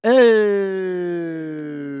Good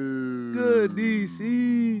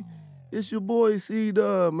DC. It's your boy C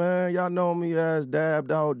Dub, man. Y'all know me as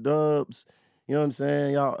Dabbed Out Dubs. You know what I'm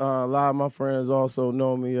saying? Y'all, a lot of my friends also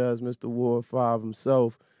know me as Mr. Ward 5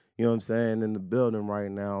 himself. You know what I'm saying? In the building right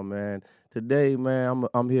now, man. Today, man,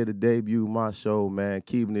 I'm here to debut my show, man.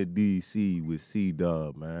 Keeping it DC with C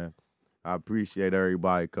Dub, man. I appreciate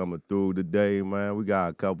everybody coming through today, man. We got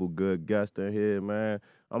a couple good guests in here, man.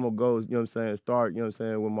 I'm gonna go, you know what I'm saying, start, you know what I'm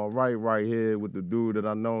saying, with my right here with the dude that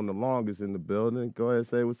I known the longest in the building. Go ahead and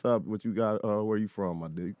say what's up, what you got, where you from, my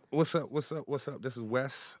dude. What's up? What's up? What's up? This is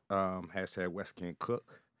Wes. Hashtag West Can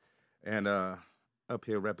Cook, and up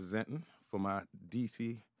here representing for my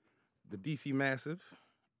DC, the DC Massive,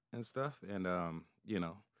 and stuff. And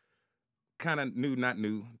kind of new, not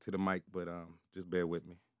new to the mic, but just bear with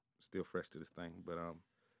me. Still fresh to this thing, but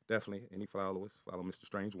definitely any followers follow Mr.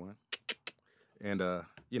 Strange One, and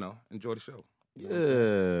enjoy the show. You know what I'm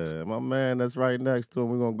saying? Yeah, my man that's right next to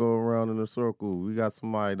him. We're gonna go around in a circle. We got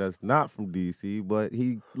somebody that's not from DC, but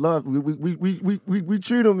he love we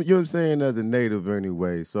treat him, you know what I'm saying, as a native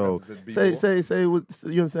anyway. So Represent say B-Boy. say say what you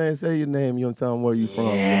know what I'm saying, say your name, you know what I'm saying, where you from,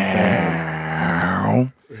 you know what I'm saying?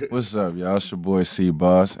 Yeah. What's up, y'all? It's your boy C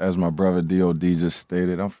Boss. As my brother DOD just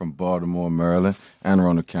stated, I'm from Baltimore, Maryland, Anne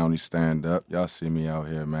Arundel County stand up. Y'all see me out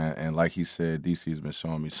here, man. And like he said, DC's been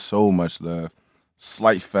showing me so much love.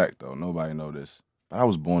 Slight fact though, nobody know this. But I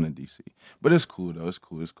was born in DC. But it's cool though. It's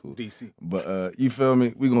cool. It's cool. DC. But you feel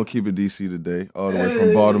me? We gonna keep it DC today, all the way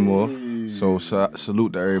from Baltimore. So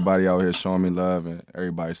salute to everybody out here showing me love and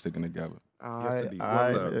everybody sticking together. All Yes, right, indeed. all One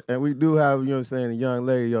right. love. And we do have, you know what I'm saying, a young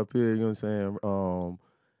lady up here, you know what I'm saying,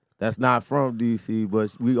 that's not from DC,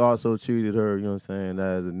 but we also treated her, you know what I'm saying,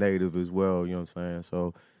 as a native as well, you know what I'm saying.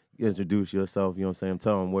 So introduce yourself, you know what I'm saying,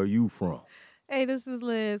 tell them where you from. Hey, this is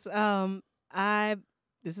Liz. I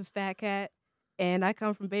this is Fat Cat, and I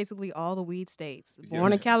come from basically all the weed states. Born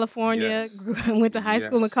in Yes. California, Yes. went to high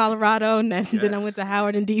school in Yes. Colorado, and then I went to Yes.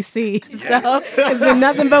 Howard in DC. So Yes. it's been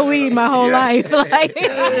nothing but weed my whole Yes. life. Like,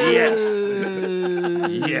 Yes.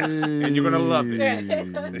 Yes. And you're gonna love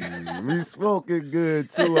it. We smoking good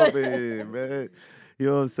too up in here, man. You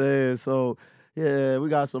know what I'm saying? So, yeah, we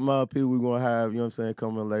got some other people we're going to have, you know what I'm saying,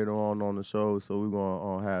 coming later on the show. So we're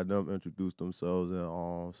going to have them introduce themselves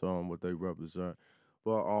and show them what they represent.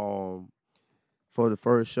 But for the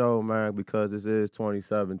first show, man, because this is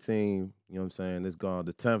 2017, you know what I'm saying, it's gone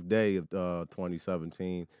the 10th day of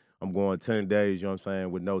 2017. I'm going 10 days, you know what I'm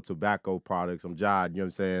saying, with no tobacco products. I'm jived, you know what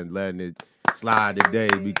I'm saying, letting it slide today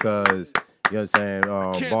because, you know what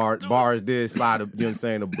I'm saying, bars did slide, you know what I'm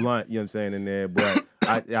saying, a blunt, you know what I'm saying, in there, but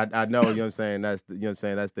I know, you know what I'm saying, that's the, you know what I'm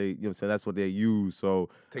saying, that's they, you know what I'm saying, that's what they use. So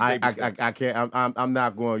Take I baby I, steps. I can't I'm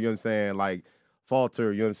not going, you know what I'm saying, like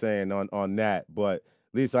falter, you know what I'm saying, on that, but at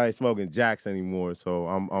least I ain't smoking jacks anymore, so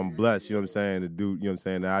I'm blessed, you know what I'm saying, to do, you know what I'm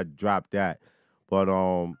saying, that I dropped that. But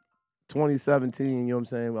 2017, you know what I'm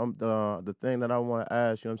saying, I'm the thing that I want to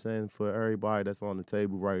ask, you know what I'm saying, for everybody that's on the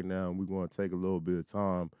table right now, we're going to take a little bit of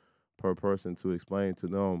time per person to explain to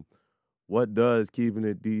them what does keeping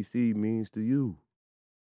it DC means to you.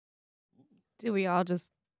 do we all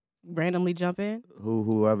just randomly jump in?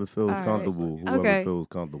 Whoever feels All right. comfortable, whoever Okay. feels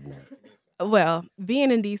comfortable. Well,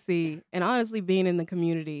 being in DC and honestly being in the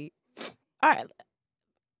community. All right,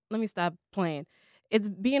 let me stop playing. It's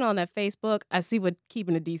being on that Facebook. I see what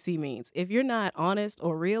keeping the DC means. If you're not honest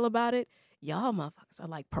or real about it, y'all motherfuckers are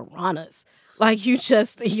like piranhas. Like you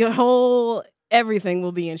just your whole everything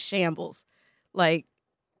will be in shambles. Like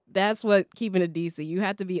that's what keeping it DC. You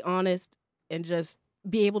have to be honest and just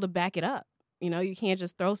be able to back it up. You can't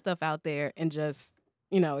just throw stuff out there and just,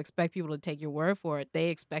 expect people to take your word for it. They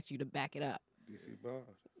expect you to back it up. DC bars.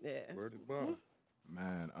 Yeah. Word is bars.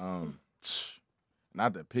 Man,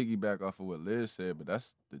 not to piggyback off of what Liz said, but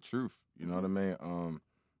that's the truth. You know what I mean?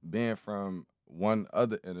 Being from one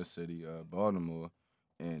other inner city, Baltimore,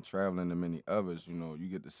 and traveling to many others, you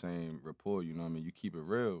get the same rapport. You know what I mean? You keep it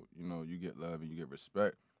real. You get love and you get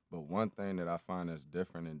respect. But one thing that I find that's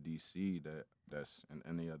different in DC that's in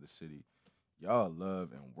any other city, y'all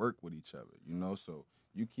love and work with each other. So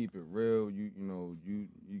you keep it real.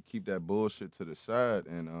 You keep that bullshit to the side,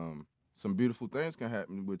 and some beautiful things can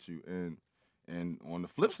happen with you. And on the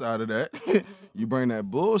flip side of that, you bring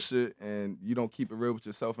that bullshit and you don't keep it real with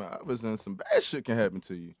yourself and others, and some bad shit can happen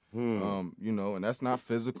to you. And that's not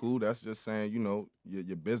physical. That's just saying,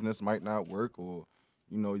 your business might not work, or,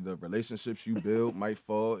 the relationships you build might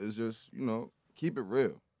fall. It's just, keep it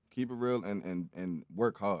real. Keep it real and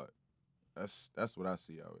work hard. That's what I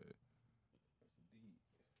see out here.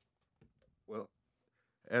 Well,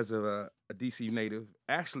 as a DC native,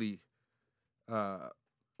 actually,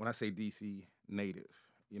 when I say DC native,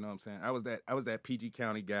 You know what I'm saying? I was that PG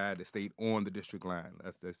County guy that stayed on the district line.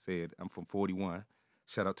 That's said. I'm from 41.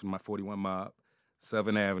 Shout out to my 41 mob,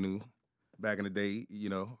 Southern Avenue. Back in the day, you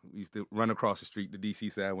know, we used to run across the street, the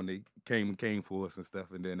DC side, when they came for us and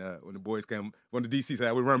stuff. And then when the boys came on the DC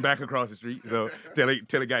side, we run back across the street. So till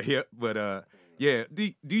it got hip. But yeah,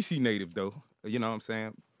 DC native though. You know what I'm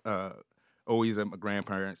saying? Always at my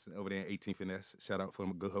grandparents over there in 18th and S. Shout out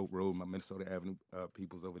from Good Hope Road, my Minnesota Avenue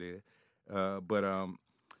peoples over there. But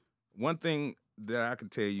one thing that I can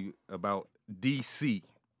tell you about DC,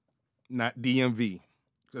 not DMV,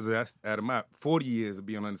 because that's out of my 40 years of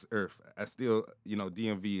being on this earth, I still, you know,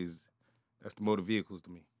 DMV that's the motor vehicles to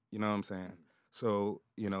me. You know what I'm saying? So,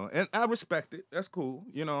 you know, and I respect it. That's cool.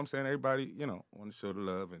 You know what I'm saying? Everybody, you know, want to show the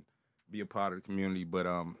love and be a part of the community. But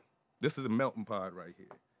this is a melting pot right here.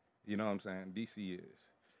 You know what I'm saying? DC is.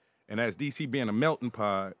 And as DC being a melting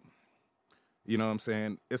pot, you know what I'm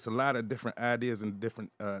saying? It's a lot of different ideas and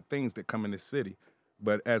different things that come in this city.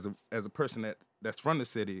 But as a person that's from the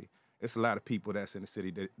city, it's a lot of people that's in the city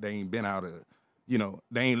that they ain't been out of, you know,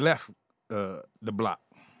 they ain't left the block.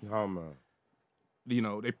 Oh, man. You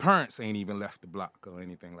know, their parents ain't even left the block or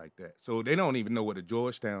anything like that. So they don't even know what a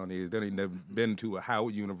Georgetown is. They ain't never been to a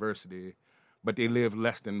Howard University, but they live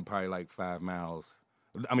less than probably like 5 miles.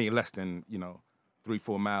 I mean, less than, you know,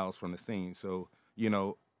 3-4 miles from the scene. So, you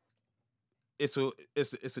know, it's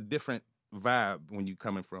a different vibe when you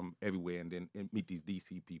coming from everywhere and then meet these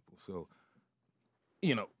DC people. So,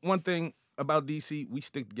 you know, one thing about DC, we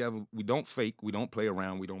stick together. We don't fake. We don't play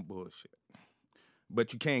around. We don't bullshit.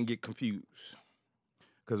 But you can't get confused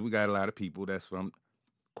because we got a lot of people that's from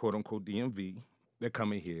quote-unquote DMV that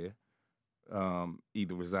come in here,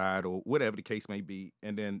 either reside or whatever the case may be,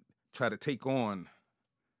 and then try to take on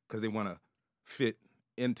because they want to fit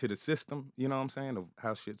into the system, you know what I'm saying, of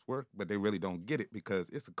how shits work, but they really don't get it because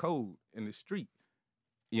it's a code in the street,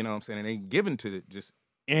 you know what I'm saying, and they ain't given to just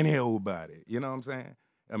any old body, you know what I'm saying?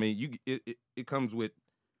 I mean, it comes with,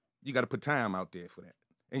 you got to put time out there for that,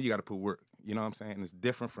 and you got to put work, you know what I'm saying? And it's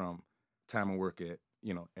different from time and work at,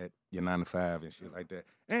 you know, at your 9 to 5 and shit like that.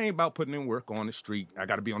 It ain't about putting in work on the street. I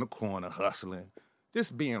got to be on the corner hustling,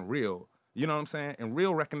 just being real, you know what I'm saying? And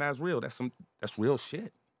real recognize real. That's real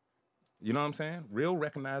shit. You know what I'm saying? Real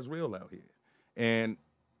recognize real out here. And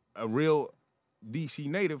a real DC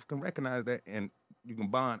native can recognize that, and you can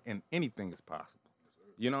bond, and anything is possible.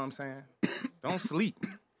 You know what I'm saying? Don't sleep.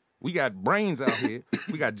 We got brains out here.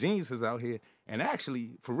 We got geniuses out here. And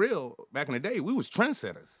actually, for real, back in the day, we was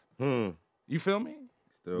trendsetters. You feel me?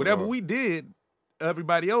 Still Whatever are. we did,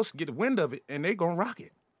 everybody else get the wind of it, and they gonna rock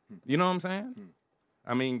it. You know what I'm saying?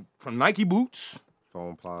 I mean, from Nike boots,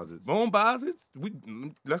 Phone posits.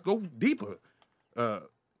 Let's go deeper.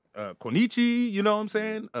 Konichi, you know what I'm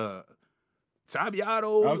saying?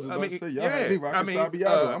 Sabiato. I was just about to say, y'all had me rocking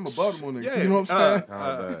Sabiato. I'm a Baltimore nigga. Yeah, You know what I'm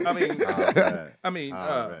saying? I mean,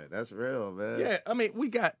 that's real, man. yeah, I mean, we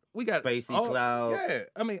got Spacey Cloud. Yeah,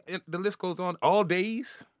 I mean, the list goes on. All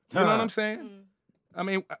days. You know what I'm saying? I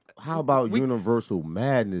mean, How about Universal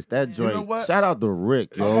Madness? That joint. know what? Shout out to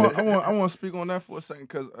Rick, yo. I want to speak on that for a second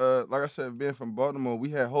because, like I said, being from Baltimore, we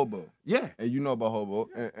had Hobo, yeah, and you know about Hobo,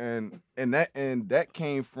 and that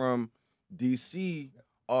came from DC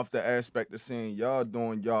off the aspect of saying y'all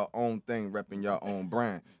doing y'all own thing, repping y'all own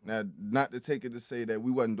brand. Now, not to take it to say that we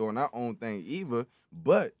wasn't doing our own thing either,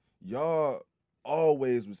 but y'all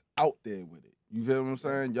always was out there with it. You feel what I'm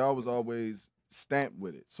saying? Y'all was always stamped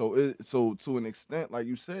with it. So to an extent, like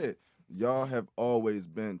you said, y'all have always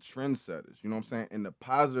been trendsetters. You know what I'm saying? In the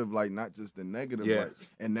positive light, not just the negative Yes. light.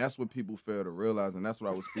 And that's what people fail to realize. And that's what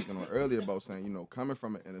I was speaking on earlier about saying, you know, coming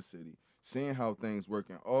from an inner city, seeing how things work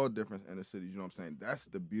in all different inner cities, you know what I'm saying? That's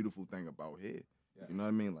the beautiful thing about here. Yeah. You know what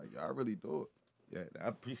I mean? Like, y'all really do it. yeah. I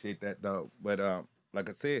appreciate that, dog. But like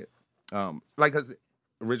I said,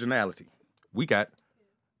 originality. We got.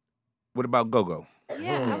 What about Go-Go?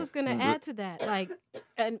 Yeah, I was gonna add to that. Like,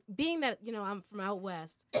 and being that, you know, I'm from out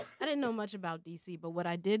west, I didn't know much about DC, but what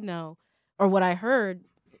I did know, or what I heard,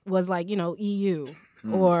 was like, you know, EU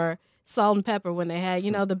or Salt and Pepper when they had,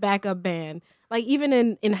 you know, the backup band. Like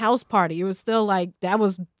even in House Party, it was still like that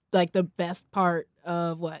was like the best part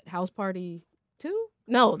of what House Party 2?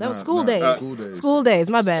 No, that was School Days. School Days. School Days,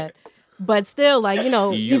 my bad. But still, like, you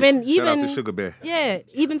know, EU. even Shout out to Sugar Bear. yeah,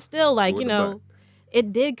 even still, like, With you the know, butt.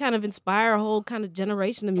 it did kind of inspire a whole kind of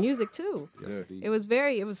generation of music too. Yes, Yeah. indeed.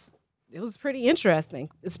 It was pretty interesting,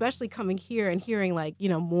 especially coming here and hearing like, you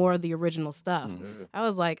know, more of the original stuff. I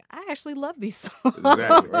was like, I actually love these songs.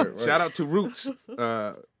 Exactly. Right. Shout out to Roots.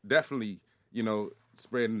 Definitely, you know,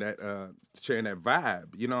 spreading that, sharing that vibe.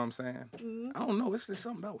 You know what I'm saying? I don't know. It's just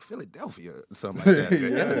something about Philadelphia or something like that.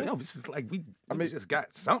 Philadelphia, it's just like we just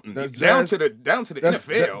got something down to the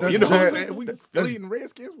NFL. You know what I'm saying? We Philly and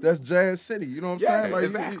Redskins. That's Jazz City. You know what I'm saying? Like,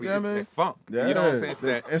 exactly. You know It's what I mean? that funk. Yeah, you know what I'm saying? it's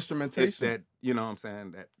It's that instrumentation. It's that, you know what I'm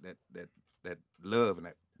saying? That love and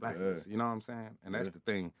that blackness. You know what I'm saying? And that's the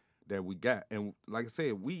thing that we got. And like I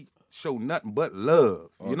said, we show nothing but love.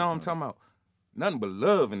 You know what I'm talking about? Nothing but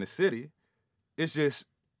love in the city. It's just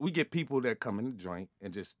we get people that come in the joint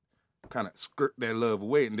and just kind of skirt that love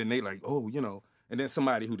away, and then they like, oh, you know, and then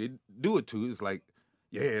somebody who they do it to is like,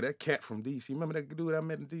 yeah, that cat from DC. Remember that dude I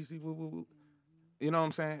met in DC? Woo, woo, woo. You know what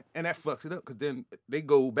I'm saying? And that fucks it up because then they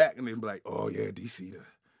go back and they be like, oh yeah, DC,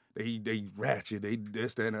 they ratchet, they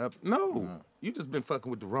this, that, and up. No, you just been fucking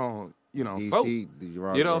with the wrong, you know, folk. DC,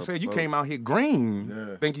 You know what I'm saying? You came out here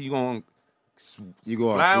green, thinking you gonna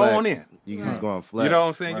fly flex. On in. You just going flex. You know what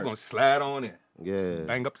I'm saying? You're gonna slide on in. Yeah.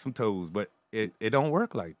 Bang up some toes, but it don't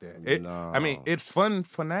work like that. I mean, it's fun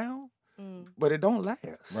for now, but it don't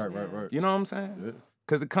last. Right. You know what I'm saying?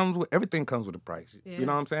 Because everything comes with a price. Yeah. You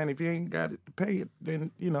know what I'm saying? If you ain't got it to pay it,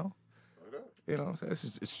 then you know what I'm saying?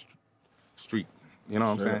 It's street. You know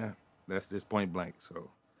what I'm saying? That's just point blank. So,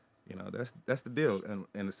 you know, that's the deal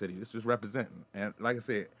in the city. This is representing, and like I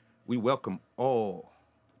said, we welcome all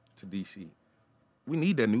to DC. We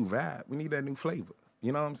need that new vibe. We need that new flavor.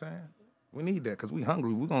 You know what I'm saying? We need that because we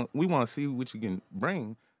hungry. We want to see what you can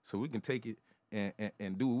bring so we can take it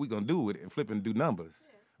and do what we gonna do with it and flip and do numbers.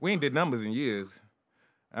 We ain't did numbers in years.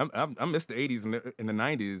 I missed the 80s and the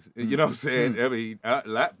 90s. You know what I'm saying? I mean, a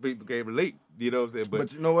lot of people can relate. You know what I'm saying?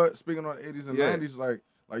 But you know what? Speaking on the 80s and 90s,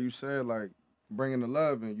 like you said, like bringing the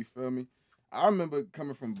love in. You feel me? I remember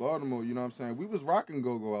coming from Baltimore, you know what I'm saying? We was rocking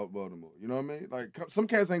Go-Go out Baltimore, you know what I mean? Like, some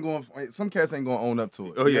cats ain't going to own up to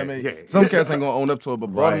it. Oh, you yeah, know what I mean? yeah. Some cats ain't going to own up to it, but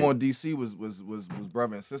Right. Baltimore and D.C. was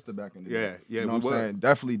brother and sister back in the day. Yeah, You know we what I'm was. saying?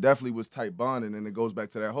 Definitely was tight bonding, and it goes back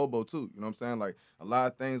to that hobo, too. You know what I'm saying? Like, a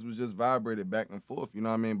lot of things was just vibrated back and forth, you know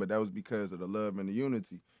what I mean? But that was because of the love and the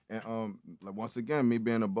unity. And like once again, me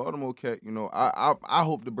being a Baltimore cat, you know, I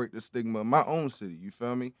hope to break the stigma of my own city, you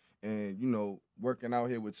feel me? And, you know, working out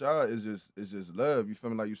here with y'all is just love. You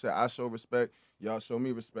feel me? Like you said, I show respect. Y'all show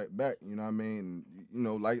me respect back. You know what I mean? And, you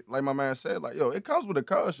know, like my man said, like, yo, it comes with a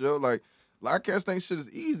cost, yo. Like, a lot of cats think shit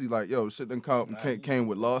is easy. Like, yo, shit done came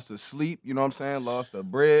with loss of sleep, you know what I'm saying? Loss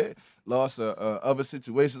of bread, loss of other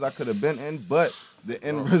situations I could have been in. But the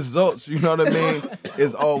end results, you know what I mean,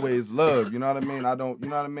 is always love. You know what I mean? You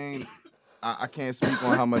know what I mean? I can't speak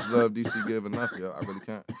on how much love DC give enough, yo. I really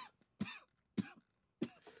can't.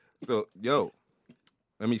 So, yo,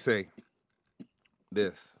 let me say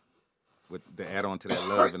this with the add on to that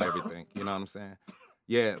love and everything. You know what I'm saying?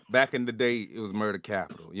 Yeah, back in the day, it was murder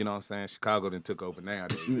capital. You know what I'm saying? Chicago then took over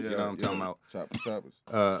nowadays. You know what I'm talking about?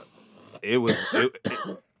 Choppers. It was,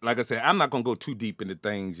 like I said, I'm not going to go too deep into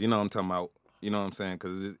things. You know what I'm talking about? You know what I'm saying?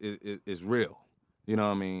 Because it's real. You know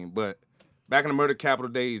what I mean? But back in the murder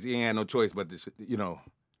capital days, he ain't had no choice but to, you know,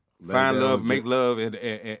 find love, make love,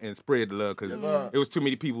 and spread the love because it was too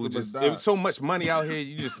many people. It was so much money out here.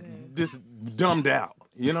 You just dumbed out.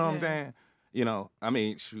 You know what I'm saying? You know, I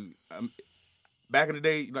mean, shoot. Back in the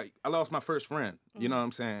day, like I lost my first friend. You know what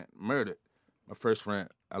I'm saying? Murdered. My first friend,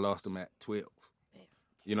 I lost him at 12.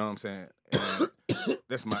 You know what I'm saying? And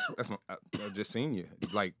that's my. I just seen you,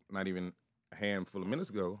 like not even a handful of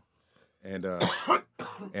minutes ago, and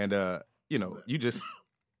you know, you just.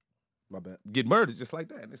 My bad. Get murdered just like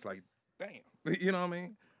that. And it's like, damn. You know what I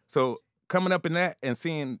mean? So coming up in that and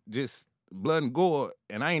seeing just blood and gore,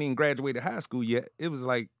 and I ain't even graduated high school yet, it was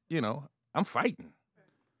like, you know, I'm fighting.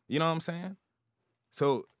 You know what I'm saying?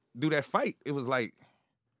 So through that fight, it was like,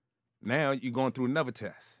 now you're going through another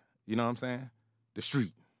test. You know what I'm saying? The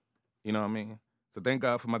street. You know what I mean? So thank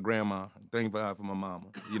God for my grandma. Thank God for my mama.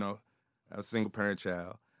 You know, I was a single parent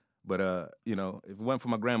child. But, you know, if it wasn't for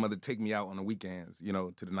my grandmother to take me out on the weekends, you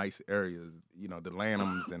know, to the nice areas, you know, the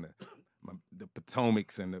Lanhams and the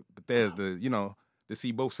Potomacs and the Bethesda, you know, to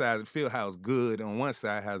see both sides of the field, how it's good on one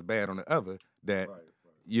side, how it's bad on the other, that,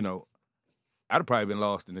 you know, I'd have probably been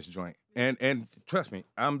lost in this joint. And trust me,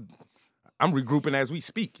 I'm regrouping as we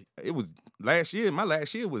speak. It was last year, my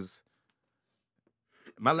last year was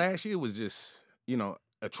just, you know,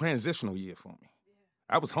 a transitional year for me.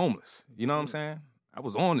 I was homeless, you know what I'm saying? I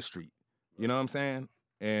was on the street, you know what I'm saying?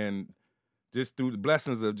 And just through the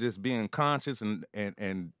blessings of just being conscious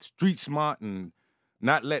and street smart and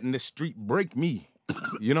not letting this street break me,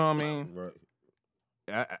 you know what I mean?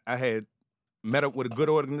 Right. I had met up with a good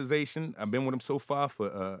organization. I've been with them so far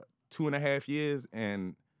for 2.5 years,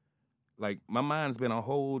 and like my mind's been a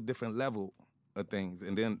whole different level of things.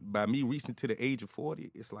 And then by me reaching to the age of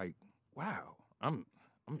 40, it's like, wow, I'm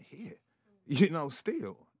here,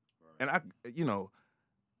 still. And I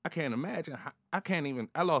can't imagine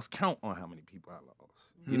I lost count on how many people I lost.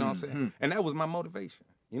 You know what I'm saying? And that was my motivation.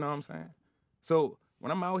 You know what I'm saying? So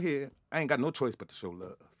when I'm out here, I ain't got no choice but to show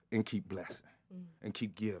love and keep blessing and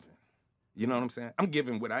keep giving. You know what I'm saying? I'm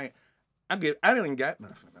giving what I didn't got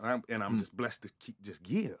nothing. And I'm just blessed to just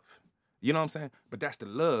give. You know what I'm saying? But that's the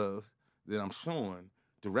love that I'm showing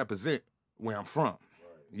to represent where I'm from. Right.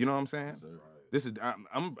 You know what I'm saying? Right. This is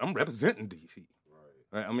I'm representing DC.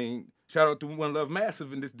 Right. I mean, shout out to One Love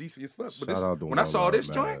Massive in this DC as fuck. But when I saw this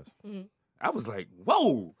joint, I was like,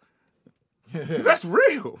 whoa, that's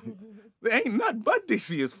real. There ain't nothing but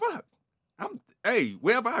DC as fuck.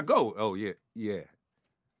 Wherever I go, oh yeah.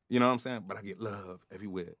 You know what I'm saying? But I get love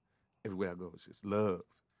everywhere. Everywhere I go, it's just love.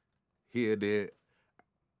 Here, there.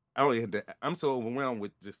 I'm so overwhelmed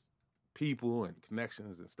with just people and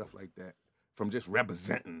connections and stuff like that from just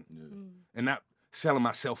representing and not selling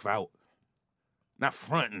myself out, not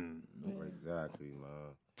fronting. Exactly,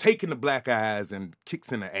 man. Taking the black eyes and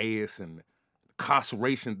kicks in the ass and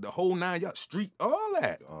incarceration, the whole 9 yards, street, all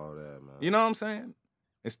that. All that, man. You know what I'm saying?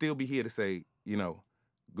 And still be here to say,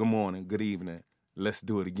 good morning, good evening, let's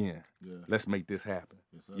do it again. Yeah. Let's make this happen.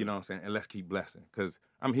 Yes, you know what I'm saying? And let's keep blessing. Because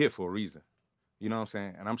I'm here for a reason. You know what I'm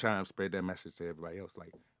saying? And I'm trying to spread that message to everybody else.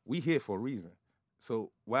 Like, we here for a reason.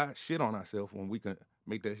 So why shit on ourselves when we can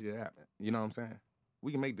make that shit happen? You know what I'm saying?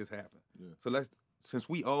 We can make this happen. Yeah. So since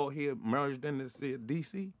we all here merged in this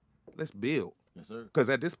DC, let's build. Yes, sir. Because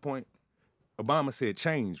at this point, Obama said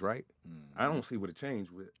change, right? I don't see what a change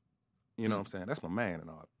with. You know what I'm saying? That's my man and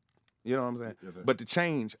all. You know what I'm saying? Yes, but the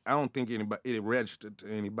change, I don't think it registered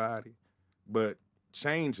to anybody. But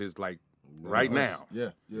change is like right now. Yeah.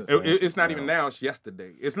 It's not even now, it's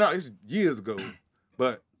yesterday. It's years ago.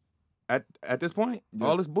 But at this point,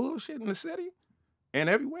 all this bullshit in the city and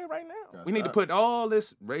everywhere right now, we need to put all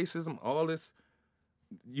this racism, all this,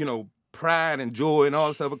 pride and joy and all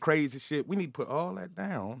this other crazy shit. We need to put all that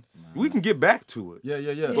down. Nice. We can get back to it.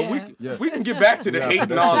 Yeah. But we can get back to the hate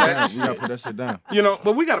and all that shit. We gotta put that shit down.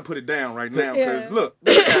 But we gotta put it down right now because look,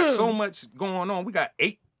 we got so much going on. We got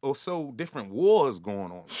 8 or so different wars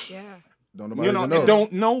going on. Yeah.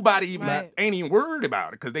 Don't nobody even ain't even worried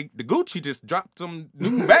about it because the Gucci just dropped some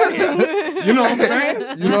new bag. You know what I'm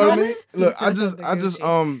saying? You know what I mean? Look, I just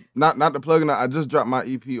not to plug in. I just dropped my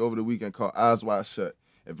EP over the weekend called Eyes Wide Shut.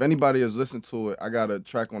 If anybody has listened to it, I got a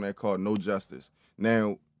track on there called No Justice.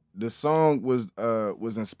 Now, the song was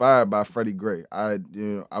inspired by Freddie Gray. I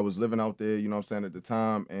was living out there, you know what I'm saying, at the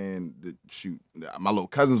time, and my little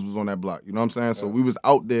cousins was on that block, you know what I'm saying? So we was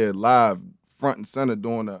out there live, front and center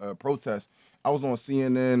during a protest. I was on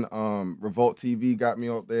CNN, Revolt TV got me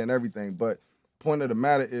up there and everything, but point of the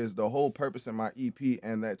matter is the whole purpose of my EP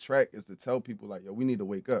and that track is to tell people like, yo, we need to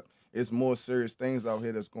wake up. It's more serious things out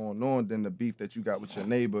here that's going on than the beef that you got with your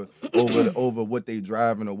neighbor over what they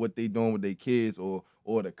driving or what they doing with their kids or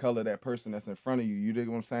the color of that person that's in front of you. You dig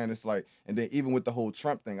what I'm saying? It's like, and then even with the whole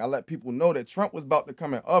Trump thing, I let people know that Trump was about to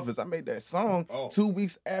come in office. I made that song 2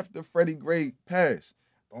 weeks after Freddie Gray passed.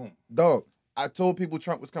 Boom. Dog, I told people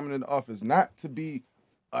Trump was coming into office, not to be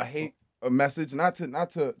a message, not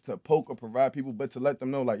to poke or provide people, but to let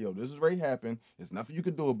them know, like, yo, this is already happened. There's nothing you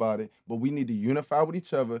can do about it, but we need to unify with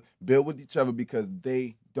each other, build with each other, because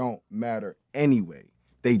they don't matter anyway.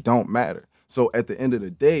 They don't matter. So at the end of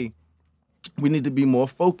the day, we need to be more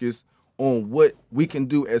focused on what we can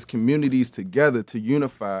do as communities together to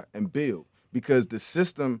unify and build, because the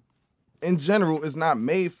system in general is not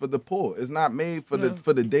made for the poor. It's not made for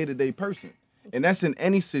the day-to-day person. And that's in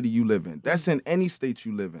any city you live in. That's in any state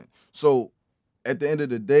you live in. So at the end of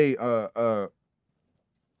the day,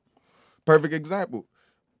 perfect example,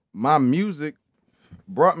 my music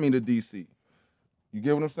brought me to DC. You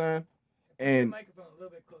get what I'm saying? And the microphone a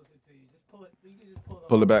little bit closer to you. Just pull it. You can just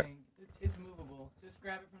pull it back. It's movable. Just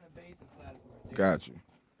grab it from the base and slide it forward. Got you.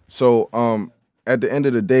 So at the end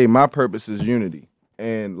of the day, my purpose is unity.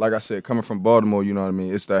 And like I said, coming from Baltimore, you know what I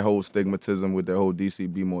mean? It's that whole stigmatism with that whole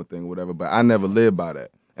DC Be More thing, whatever. But I never lived by that.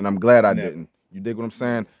 And I'm glad I didn't. You dig what I'm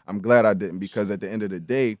saying? I'm glad I didn't, because at the end of the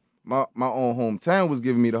day, my own hometown was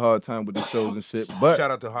giving me the hard time with the shows and shit. But shout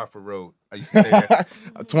out to Hartford Road. I used to stay there.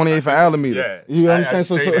 28th and Alameda. Yeah. You know what I'm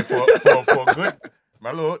saying? I stayed there for a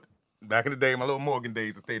good, back in the day, my little Morgan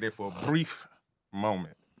days, I stayed there for a brief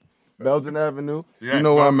moment. So. Belgian Avenue. Yes, you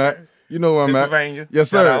know where I'm at. You know where I'm at. Pennsylvania. Yes,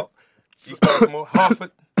 sir. Shout out. East Baltimore,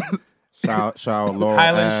 Hartford. Shout out Laurel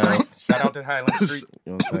Highland Street. Shout out to Highland Street.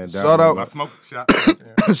 You know what I'm saying? Shout out. My smoke shop.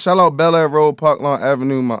 Shout out Bel Air Road, Park Lawn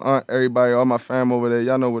Avenue, my aunt, everybody, all my fam over there.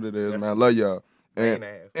 Y'all know what it is, man. Love y'all. And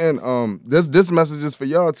Main and this message is for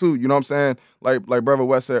y'all too. You know what I'm saying? Like Brother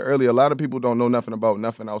West said earlier, a lot of people don't know nothing about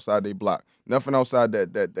nothing outside their block, nothing outside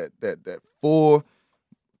that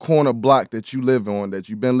 4-corner block that you live on, that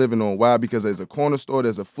you've been living on. Why? Because there's a corner store,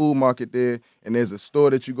 there's a food market there, and there's a store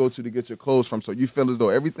that you go to get your clothes from. So you feel as though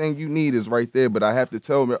everything you need is right there. But I have to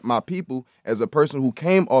tell my people, as a person who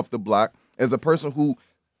came off the block, as a person who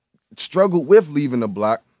struggled with leaving the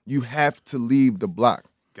block, you have to leave the block.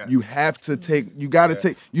 Gotcha. You have to take. You got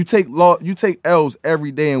to You take L's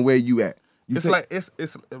every day and where you at. It's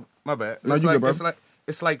my bad. No, you good, bro.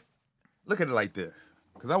 It's like look at it like this.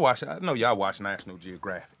 Cause I know y'all watch National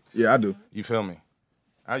Geographic. Yeah, I do. You feel me?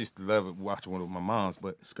 I used to love it watching one with my mom's,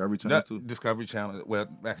 but Discovery Channel too. Discovery Channel. Well,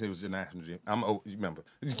 actually, it was the National Geographic. I'm old. You remember?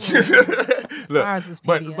 Look, Ours is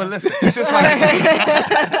but PBS. listen, it's just like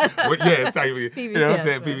well, yeah, it's like, you know what I'm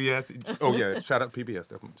saying? PBS, PBS. Oh yeah, shout out PBS.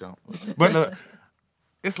 That's my jump. But look,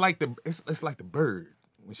 it's like the bird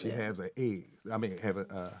when she has her eggs. I mean, have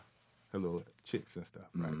her little chicks and stuff,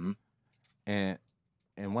 right? Mm-hmm.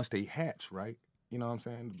 And once they hatch, right? You know what I'm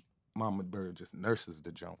saying? Mama bird just nurses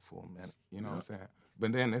the junk for a minute. You know what I'm saying?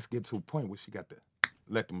 But then let's get to a point where she got to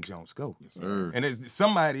let them Jones go. Yes, sir. And it's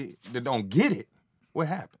somebody that don't get it, what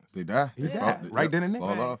happens? They die. He died right then and there.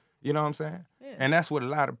 Fall off. You know what I'm saying? Yeah. And that's what a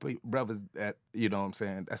lot of brothers that, you know what I'm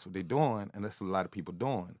saying, that's what they're doing, and that's what a lot of people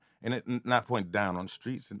doing. And it not pointing down on the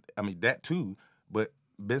streets, and I mean that too, but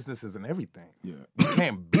businesses and everything. Yeah. You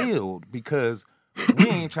can't build because we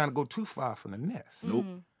ain't trying to go too far from the nest. Nope.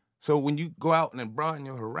 So when you go out and broaden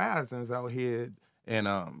your horizons out here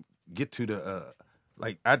and get to the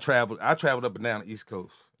like I traveled up and down the East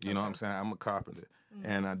Coast. You know what I'm saying? I'm a carpenter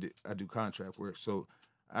and I do contract work. So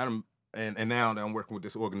and now that I'm working with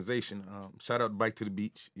this organization, shout out to Bike to the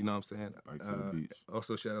Beach, you know what I'm saying? Bike to the Beach.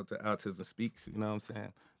 Also shout out to Autism Speaks, you know what I'm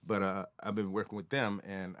saying? But I've been working with them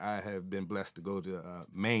and I have been blessed to go to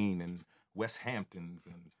Maine and West Hamptons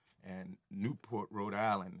and Newport, Rhode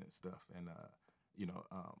Island and stuff. And you know,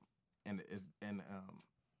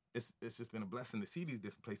 it's just been a blessing to see these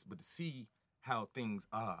different places, but to see how things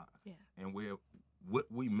are and what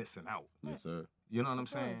we missing out. Yes, sir. You know what I'm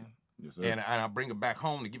saying? Yes, sir. And I bring it back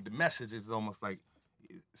home to give the message. It's almost like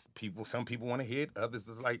some people want to hear it. Others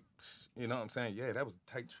is like, you know what I'm saying? Yeah, that was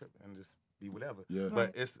a tight trip and just be whatever. Yeah.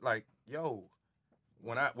 But it's like, yo,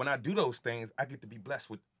 when I do those things, I get to be blessed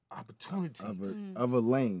with opportunities. Other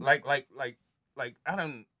lanes. Like I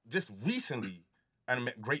done just recently I done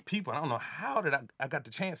met great people. I don't know how did I got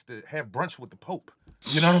the chance to have brunch with the Pope.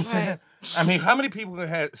 You know what I'm saying? I mean, how many people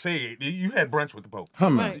had say you had brunch with the Pope?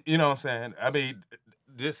 Right. You know what I'm saying? I mean,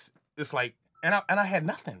 just it's like and I had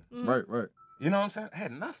nothing. Right. You know what I'm saying? I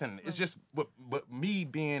had nothing. It's just but me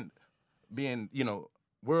being you know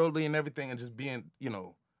worldly and everything, and just being you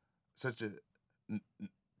know such a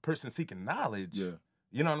person seeking knowledge. Yeah.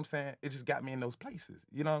 You know what I'm saying? It just got me in those places.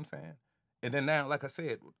 You know what I'm saying? And then now, like I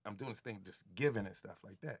said, I'm doing this thing, just giving and stuff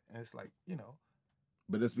like that. And it's like, you know,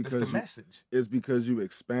 But it's that's because the message. it's because you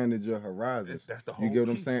expanded your horizons. That's the whole You get what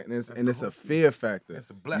I'm key. saying? And That's it's the a whole key. fear factor. It's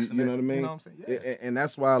a blessing. You know what I mean? You know what I'm saying? Yeah. And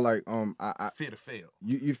that's why, like, I Fear to fail.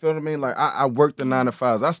 you feel what I mean? Like, I worked the 9 to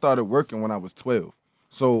 5s. I started working when I was 12.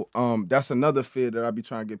 So that's another fear that I be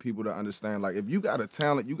trying to get people to understand. Like, if you got a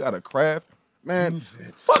talent, you got a craft, man,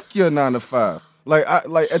 fuck your 9 to 5. Like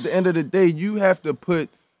at the end of the day, you have to put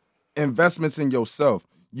investments in yourself.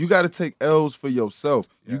 You got to take L's for yourself.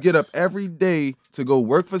 You get up every day to go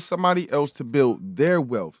work for somebody else to build their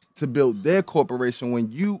wealth, to build their corporation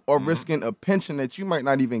when you are risking a pension that you might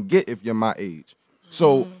not even get if you're my age.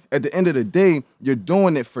 So at the end of the day, you're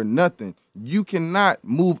doing it for nothing. You cannot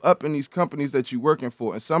move up in these companies that you're working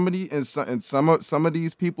for. And some of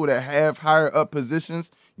these people that have higher up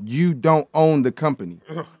positions, you don't own the company.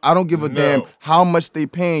 I don't give a damn how much they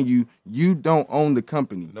paying you. You don't own the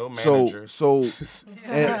company. No manager. So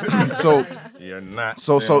You're not.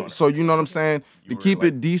 So you know what I'm saying? You To keep were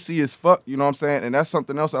it DC as fuck, you know what I'm saying? And that's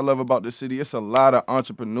something else I love about the city. It's a lot of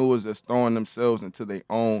entrepreneurs that's throwing themselves into their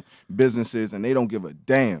own businesses and they don't give a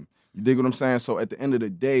damn. You dig what I'm saying? So at the end of the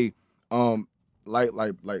day, like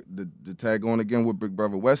the tag on again what Big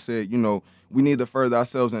Brother West said, you know, we need to further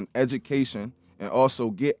ourselves in education and also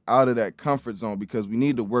get out of that comfort zone because we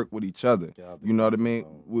need to work with each other. You know what I mean?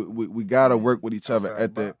 We gotta work with each other.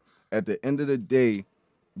 At the end of the day,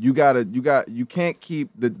 you can't keep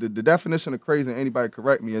the definition of crazy, and anybody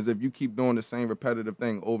correct me, is if you keep doing the same repetitive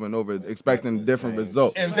thing over and over, expecting different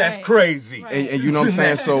results. And that's crazy. And you know what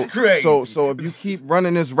I'm saying? That's crazy. So if you keep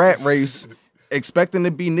running this rat race expecting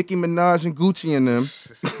to be Nicki Minaj and Gucci and them.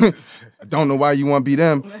 I don't know why you want to be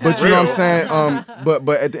them, but you know what I'm saying.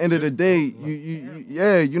 But at the end of the day,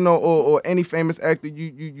 you know, or any famous actor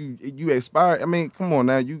you aspire. I mean, come on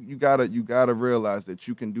now, you gotta realize that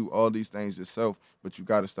you can do all these things yourself, but you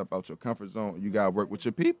gotta step out your comfort zone. You gotta work with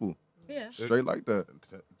your people. Yeah. Straight like that.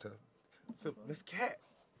 So Miss Cat,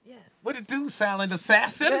 Yes. what it do? Silent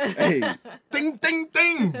assassin? Hey, Ding, ding,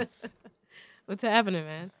 ding. What's happening,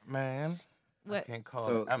 man? Man, I What? can't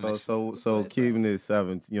call it. I miss So keeping it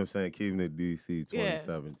 7, you know what I'm saying, keeping it DC Yeah.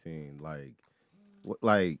 2017,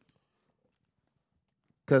 like,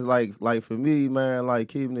 cause like for me, man, like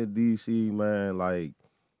keeping it DC, man, like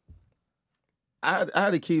I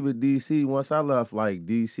had to keep it DC once I left like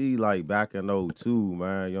DC like back in '02,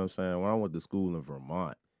 man, you know what I'm saying, when I went to school in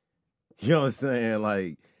Vermont. You know what I'm saying,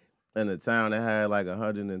 like in a town that had like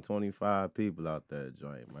 125 people out there,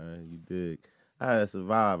 joint, man, you dig? I had to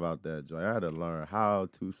survive out there, joint. I had to learn how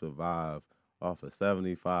to survive off of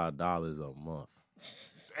 $75 a month.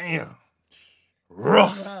 Damn.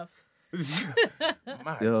 Rough. Rough.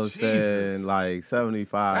 My You know what I'm Jesus. saying? Like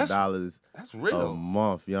 $75 That's a real.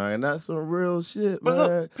 month, you know, and that's some real shit, But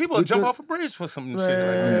man. look, people will jump Because- off a bridge for some shit like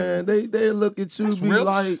that. Man, they look at you That's be real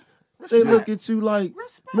like, Respect. they look at you like,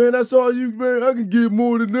 man, that's all you, man. I can get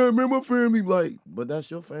more than that, man. My family, like, but that's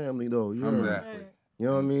your family though. You know, Exactly. you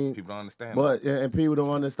know what I mean? People don't understand. But and people don't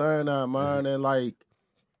understand that, man. And like,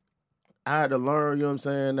 I had to learn, you know what I'm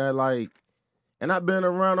saying, that like, and I've been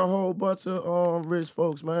around a whole bunch of rich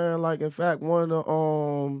folks, man. Like, in fact, one of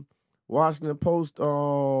the Washington Post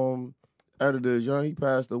editors, young, he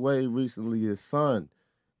passed away recently. His son,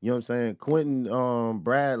 you know what I'm saying, Quentin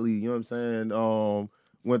Bradley, you know what I'm saying,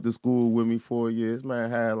 went to school with me 4 years. Man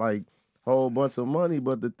had like a whole bunch of money,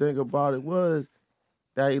 but the thing about it was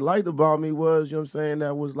that he liked about me was, you know what I'm saying,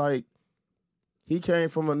 that was like he came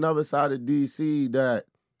from another side of DC that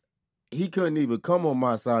he couldn't even come on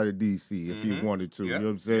my side of DC if he wanted to. Yeah. You know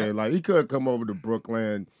what I'm saying? Yeah. Like he couldn't come over to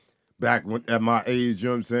Brooklyn back at my age, you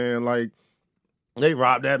know what I'm saying? Like they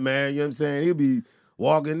robbed that man, you know what I'm saying? He'd be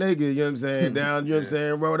walking naked, you know what I'm saying, down, you know what I'm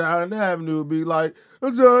saying, Rhode Island Avenue, be like,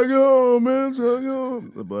 I'm trying to go home, man, I'm trying to go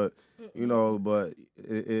home. But, you know, but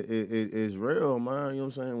it's real, man, you know what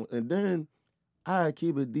I'm saying? And then I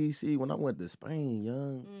keep it DC when I went to Spain,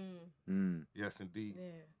 young. Yes, indeed. Yeah.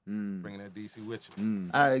 Bringing that DC with you.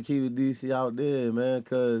 I keep it DC out there, man,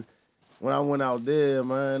 because when I went out there,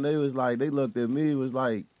 man, they was like, they looked at me, was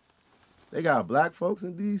like, they got black folks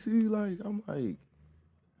in DC? Like, I'm like,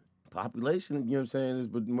 population, you know what I'm saying, is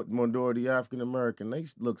majority African American. They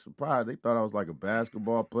looked surprised. They thought I was like a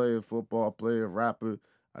basketball player, football player, rapper.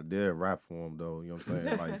 I did rap for them, though, you know what I'm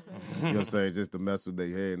saying? Like, you know what I'm saying, just to mess with their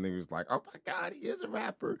head. And they was like, oh, my God, he is a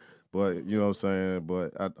rapper. But, you know what I'm saying,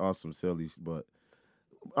 but awesome silly. But,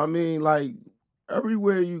 I mean, like,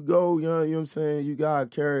 everywhere you go, you know what I'm saying, you got to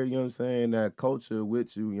carry, you know what I'm saying, that culture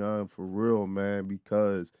with you, for real, man,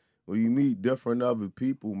 because when you meet different other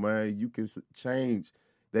people, man, you can change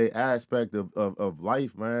their aspect of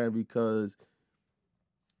life, man, because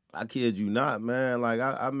I kid you not, man. Like,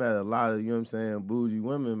 I met a lot of, you know what I'm saying, bougie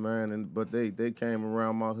women, man, but they came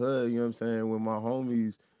around my hood, you know what I'm saying, with my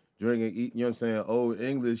homies drinking, eat, you know what I'm saying, old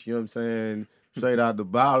English, you know what I'm saying, straight out the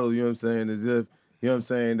bottle, you know what I'm saying, as if, you know what I'm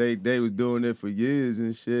saying, they was doing it for years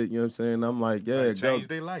and shit, you know what I'm saying. I'm like, yeah, Like, changed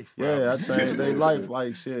their life. yeah, I changed their life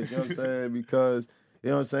like shit, you know what I'm saying, because, you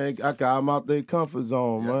know what I'm saying, I got them out their comfort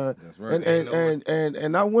zone, man. that's right.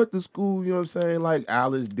 And I went to school, you know what I'm saying, like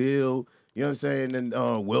Alice Dill, you know what I'm saying,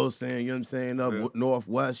 and Wilson, you know what I'm saying, up Real.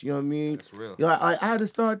 Northwest, you know what I mean? That's real. Yeah, I had to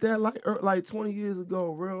start that like 20 years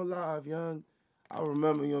ago, real live, young. I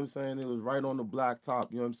remember, you know what I'm saying, it was right on the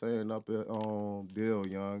blacktop, you know what I'm saying, up at Dill,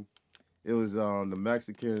 young. It was the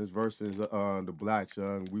Mexicans versus the blacks,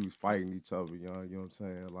 young. We was fighting each other, young, you know what I'm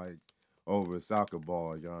saying, like over a soccer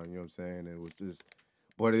ball, young, you know what I'm saying? It was just,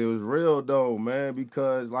 but it was real though, man,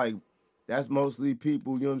 because like that's mostly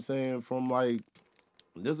people, you know what I'm saying, from like,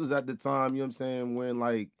 this was at the time, you know what I'm saying, when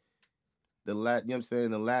like the Latin, you know what I'm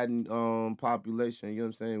saying, the Latin population, you know what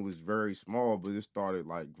I'm saying, was very small, but it started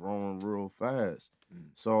like growing real fast.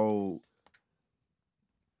 So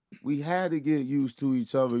we had to get used to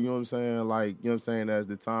each other, you know what I'm saying, like, you know what I'm saying, as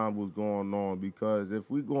the time was going on, because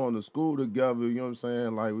if we going to school together, you know what I'm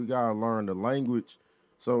saying, like, we got to learn the language.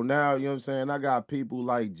 So now, you know what I'm saying, I got people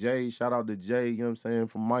like Jay, shout out to Jay, you know what I'm saying,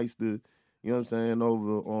 from Meister, you know what I'm saying,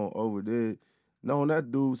 over there. Known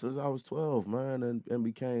that dude since I was 12, man, and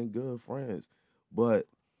became good friends. But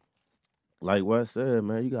like Wes said,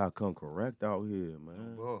 man, you got to come correct out here,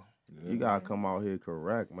 man. Boy. You gotta come out here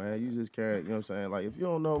correct, man. You just can't, you know what I'm saying? Like, if you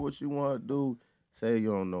don't know what you want to do, say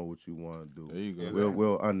you don't know what you want to do. There you go.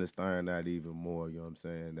 We'll understand that even more, you know what I'm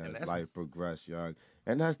saying, as that's- life progresses, young.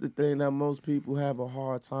 And that's the thing that most people have a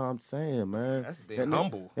hard time saying, man. That's being and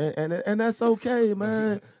humble. And that's okay,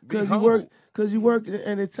 man. Be Because you work,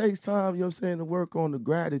 and it takes time, you know what I'm saying, to work on the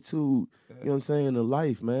gratitude, you know what I'm saying, in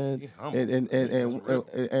life, man. Be humble.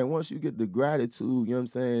 And once you get the gratitude, you know what I'm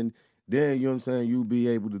saying, then, you know what I'm saying, you be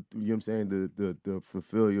able to, you know what I'm saying, to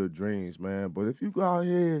fulfill your dreams, man. But if you go out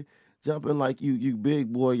here jumping like you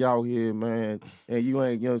big boy out here, man, and you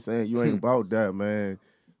ain't, you know what I'm saying, you ain't about that, man.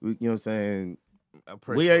 You know what I'm saying?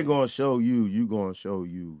 We ain't gonna show you, you gonna show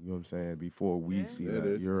you, you know what I'm saying, before we see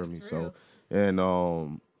that, you hear me? So,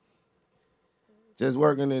 and just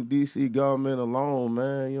working in DC government alone,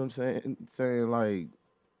 man, you know what I'm saying, like,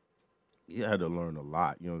 you had to learn a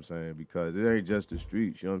lot, you know what I'm saying, because it ain't just the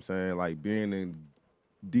streets, you know what I'm saying, like, being in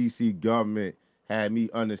DC government had me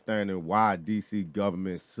understanding why DC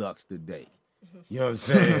government sucks today. You know what I'm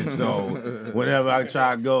saying? So whenever I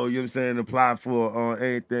try to go, you know what I'm saying, apply for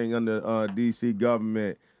anything under DC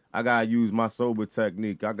government, I gotta use my sober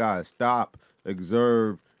technique. I gotta stop,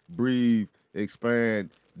 observe, breathe,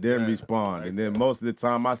 expand, then respond. And then most of the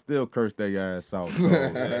time I still curse their ass out. So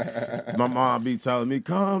my mom be telling me,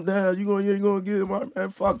 calm down, you ain't gonna get my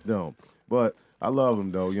man, fuck them. But I love them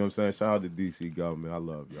though, you know what I'm saying? Shout out to DC government. I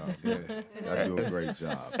love y'all. Yeah. Y'all do a great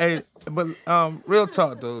job. Hey, but real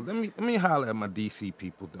talk though. Let me holler at my DC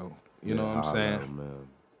people though. You know what I'm saying? Man.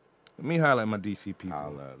 Let me holler at my DC people.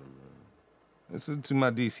 Holla at 'em, man. This is to my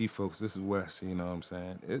DC folks. This is Wes. You know what I'm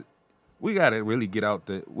saying? We gotta really get out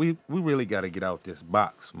we really gotta get out this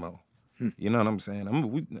box, Mo. You know what I'm saying?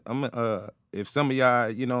 If some of y'all,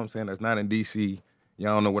 you know what I'm saying, that's not in DC,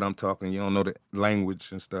 y'all don't know what I'm talking. You don't know the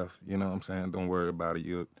language and stuff. You know what I'm saying? Don't worry about it.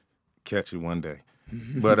 You'll catch it one day.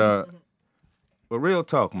 But real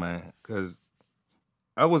talk, man, because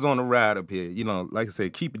I was on a ride up here. You know, like I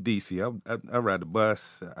said, keep it DC. I ride the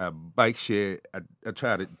bus. I bike share. I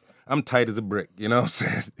try to. I'm tight as a brick. You know what I'm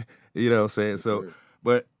saying? You know what I'm saying? So,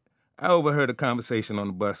 but I overheard a conversation on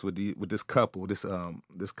the bus with this couple. This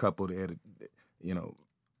couple that had,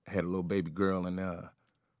 had a little baby girl, and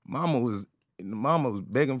mama was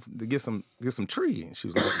begging to get some tree, and she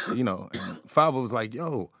was like, and father was like,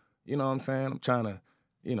 yo, you know what I'm saying? I'm trying to,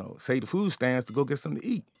 save the food stands to go get something to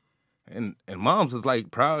eat. And mom's was like,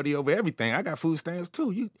 priority over everything. I got food stands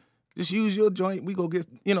too. You just use your joint. We go get,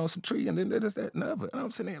 some tree and then this, that, and the other. And I'm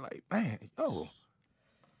sitting there like, man, yo,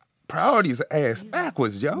 priorities ass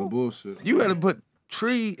backwards, yo. No bullshit. You had to put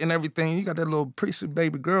tree and everything. You got that little priestly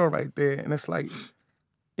baby girl right there. And it's like,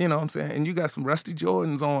 you know what I'm saying? And you got some Rusty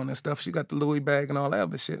Jordans on and stuff. She got the Louis bag and all that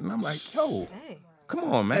other shit. And I'm like, yo, come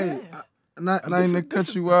on, man. Not even to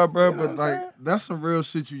cut you out, bro, but like that's some real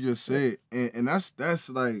shit you just said, and that's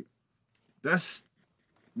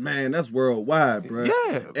worldwide, bro.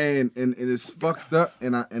 Yeah, and it's fucked up,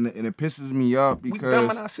 and it pisses me off because we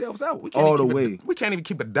dumbing ourselves out. We can't even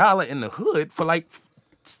keep $1 in the hood for like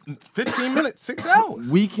 15 minutes, 6 hours.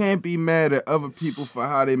 We can't be mad at other people for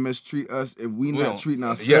how they mistreat us if we not treating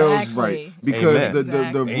ourselves right. Because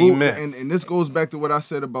the rule, and this goes back to what I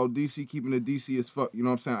said about DC keeping the DC as fuck. You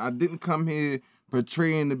know what I'm saying? I didn't come here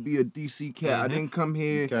portraying to be a DC cat. I didn't come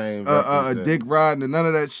here a dick riding and none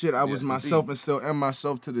of that shit. I was myself and still am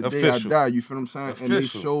myself to the day I die. You feel what I'm saying? And they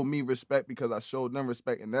showed me respect because I showed them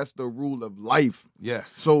respect, and that's the rule of life.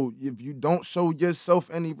 Yes. So if you don't show yourself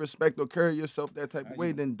any respect or carry yourself that type of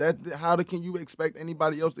way, then how can you expect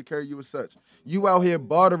anybody else to carry you as such? You out here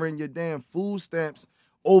bartering your damn food stamps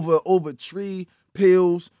over tree,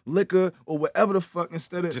 pills, liquor, or whatever the fuck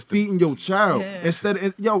instead of just feeding your child. Yeah. Instead of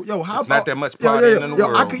how it's not that much partying in the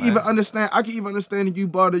world. I can even understand that you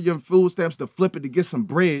barter your food stamps to flip it to get some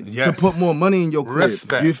bread to put more money in your crib.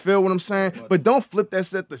 Respect. You feel what I'm saying? But don't flip that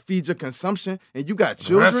set to feed your consumption. And you got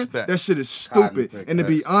children. Respect. That shit is stupid. And to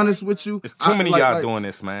be honest with you, it's too many y'all doing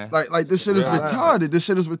this, man. Like this shit is retarded. This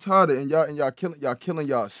shit is retarded, and y'all killing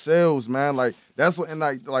yourselves, man. Like that's what, and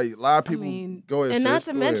like a lot of people go ahead. And not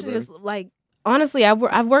to mention is like. Honestly,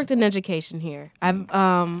 I've worked in education here.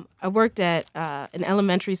 I worked at an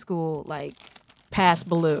elementary school like past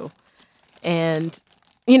Ballou, and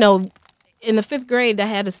in the 5th grade I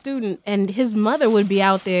had a student, and his mother would be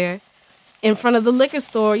out there in front of the liquor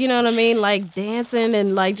store. You know what I mean? Like dancing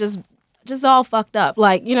and like just all fucked up.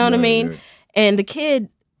 Like what I mean? Yeah. And the kid,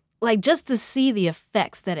 like just to see the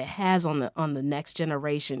effects that it has on the next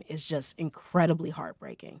generation is just incredibly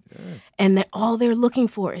heartbreaking. Yeah. And that all they're looking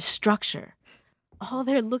for is structure. All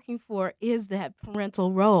they're looking for is that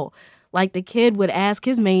parental role. Like the kid would ask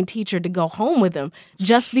his main teacher to go home with him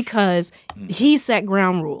just because he set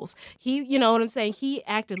ground rules. He, you know what I'm saying? He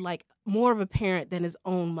acted like more of a parent than his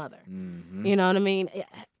own mother. Mm-hmm. You know what I mean?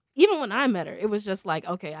 Even when I met her, it was just like,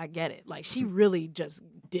 okay, I get it. Like she really just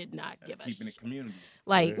did not That's give a keeping it shit. community.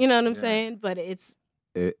 Like, you know what I'm saying? But it's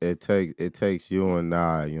it takes you and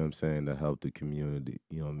I, you know what I'm saying, to help the community,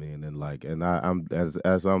 you know what I mean? And like, and I'm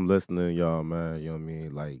as I'm listening to y'all, man, you know what I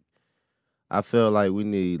mean? Like, I feel like we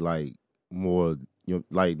need like more, you know,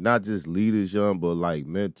 like not just leaders, young, but like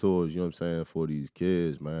mentors, you know what I'm saying, for these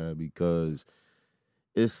kids, man, because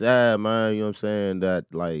it's sad, man, you know what I'm saying, that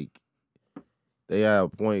like they at a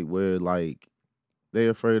point where like they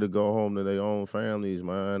afraid to go home to their own families,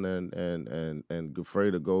 man, and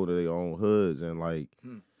afraid to go to their own hoods. And like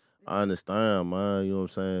I understand, man, you know what I'm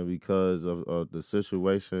saying, because of the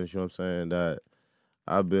situations, you know what I'm saying, that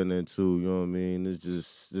I've been into, you know what I mean? It's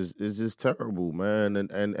just terrible, man.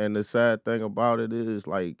 And the sad thing about it is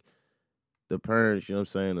like the parents, you know what I'm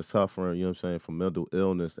saying, are suffering, you know what I'm saying, from mental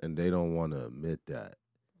illness and they don't want to admit that.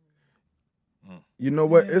 You know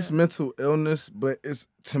what? Yeah. It's mental illness, but it's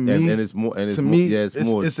to me. And it's more, and it's to more, me, yeah, it's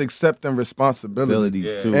more it's accepting responsibility. abilities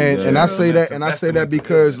Yeah. too. And yeah. I say that, Mental- and I say that's the that mental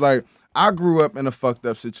because illness. like I grew up in a fucked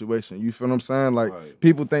up situation. You feel what I'm saying? Like Right.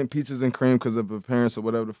 people think peaches and cream because of their parents or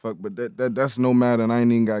whatever the fuck, but that's no matter. And I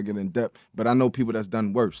ain't even gotta get in depth. But I know people that's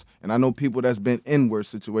done worse, and I know people that's been in worse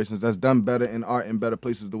situations that's done better in art in better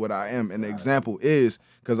places than what I am. And the example is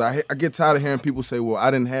because I get tired of hearing people say, "Well,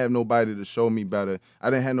 I didn't have nobody to show me better. I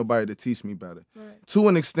didn't have nobody to teach me better." Right. To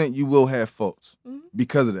an extent, you will have faults Mhm.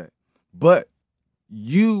 because of that, but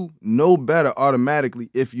you know better automatically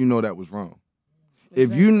if you know that was wrong.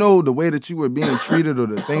 If you know the way that you were being treated or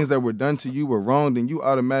the things that were done to you were wrong, then you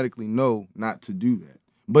automatically know not to do that.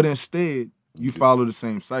 But instead, you follow the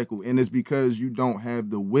same cycle. And it's because you don't have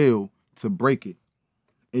the will to break it.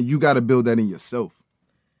 And you got to build that in yourself.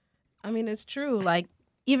 I mean, it's true. Like,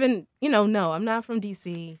 even, no, I'm not from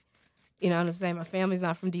DC. You know what I'm saying? My family's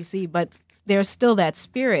not from DC, but there's still that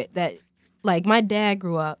spirit that, like, my dad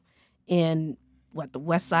grew up in, the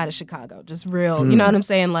west side of Chicago. Just real, you know what I'm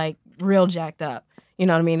saying? Like, real jacked up. You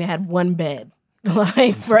know what I mean? It had one bed,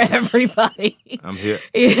 like, for everybody. I'm here.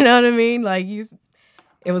 You know what I mean? Like,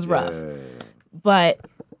 it was rough. But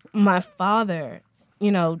my father,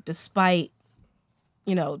 despite,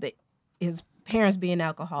 his parents being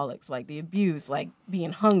alcoholics, like the abuse, like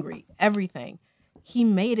being hungry, everything, he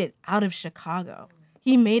made it out of Chicago.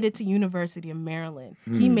 He made it to University of Maryland.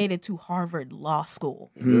 He made it to Harvard Law School.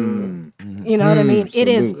 You know what I mean?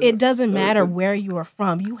 It doesn't matter where you are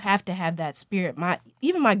from. You have to have that spirit.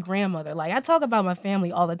 Even my grandmother, like I talk about my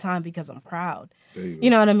family all the time because I'm proud. You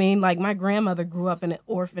know what I mean? Like my grandmother grew up in an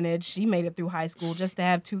orphanage. She made it through high school just to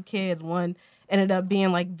have 2 kids. One ended up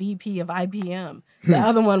being like VP of IBM. The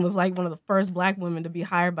other one was like one of the first black women to be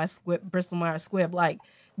hired by Bristol Myers Squibb. Like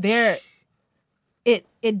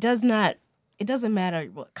it doesn't matter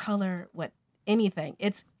what color, what anything.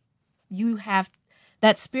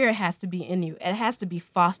 That spirit has to be in you. It has to be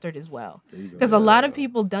fostered as well. Because a lot of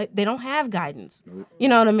people, they don't have guidance. You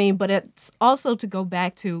know what I mean? But it's also to go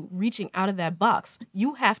back to reaching out of that box.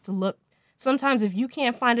 You have to look. Sometimes if you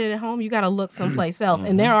can't find it at home, you got to look someplace else.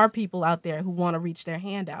 And there are people out there who want to reach their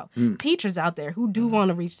hand out. Teachers out there who do want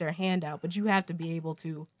to reach their hand out. But you have to be able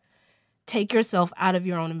to take yourself out of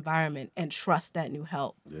your own environment and trust that new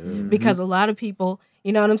help. Because a lot of people,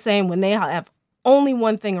 you know what I'm saying, when they have only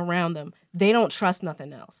one thing around them, they don't trust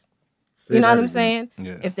nothing else. You know what I'm saying?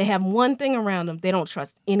 Yeah. If they have one thing around them, they don't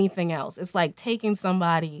trust anything else. It's like taking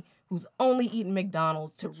somebody who's only eating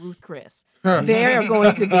McDonald's to Ruth Chris. They're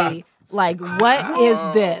going to be like, what is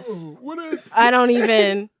this? What is? I don't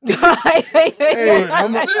even. Hey,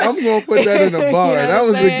 I'm going to put that in a bar. You know That what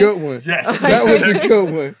was I'm a good one. Yes. That was a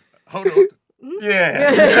good one. Hold on.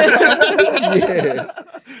 Yeah. Yeah.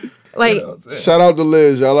 Like, Shout out to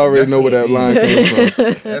Liz. Y'all already know where that line came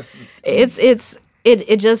from. That's,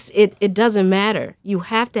 it doesn't matter. You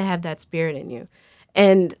have to have that spirit in you.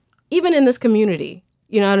 And even in this community,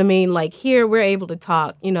 you know what I mean? Like here, we're able to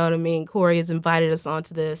talk, you know what I mean? Corey has invited us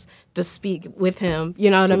onto this to speak with him, you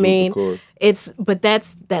know what I Salute to mean? Corey. But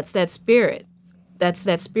that's that spirit. That's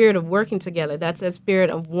that spirit of working together. That's that spirit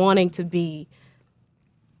of wanting to be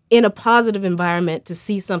in a positive environment to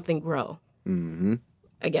see something grow. Mm-hmm.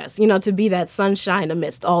 I guess, to be that sunshine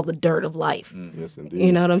amidst all the dirt of life. Yes, indeed.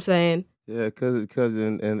 You know what I'm saying? Yeah, cause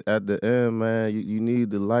in at the end, man, you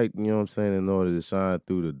need the light, you know what I'm saying, in order to shine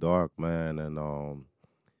through the dark, man, and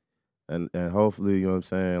hopefully, you know what I'm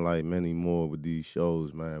saying, like many more with these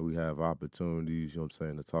shows, man, we have opportunities, you know what I'm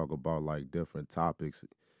saying, to talk about like different topics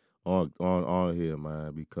on here,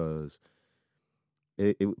 man, because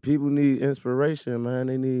people need inspiration, man.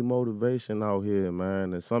 They need motivation out here,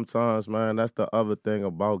 man. And sometimes, man, that's the other thing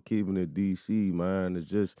about keeping it DC, man. It's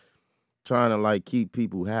just trying to like keep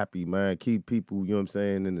people happy, man. Keep people, you know what I'm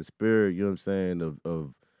saying, in the spirit, you know what I'm saying,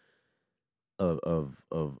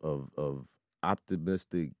 of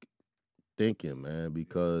optimistic thinking, man.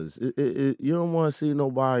 Because you don't want to see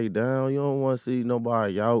nobody down. You don't want to see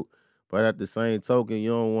nobody out. But at the same token, you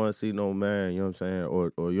don't want to see no man, you know what I'm saying,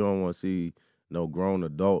 or you don't want to see no grown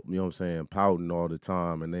adult, you know what I'm saying, pouting all the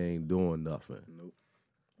time and they ain't doing nothing. Nope.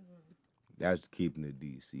 That's keeping it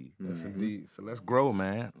DC. Yes, indeed. So let's grow,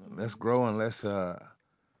 man. Let's grow and let's,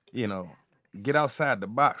 get outside the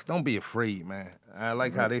box. Don't be afraid, man. I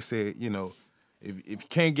like how they said, if you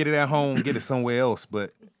can't get it at home, get it somewhere else.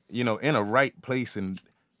 But, in a right place and,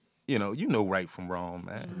 you know right from wrong,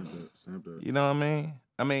 man. Same that. You know what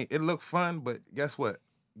I mean? It looked fun, but guess what?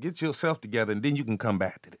 Get yourself together, and then you can come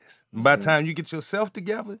back to this. And by the time you get yourself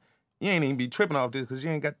together, you ain't even be tripping off this because you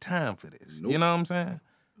ain't got time for this. Nope. You know what I'm saying?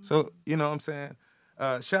 So, you know what I'm saying?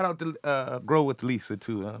 Shout out to Grow with Lisa,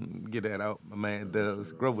 too. Get that out. My man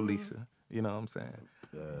does. Grow with Lisa. You know what I'm saying?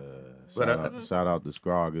 Shout out to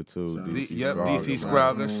Scrogger too. DC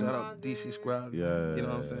Scrogger. Shout out DC Scrogger. Yeah, you know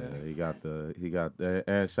what I'm saying. He got the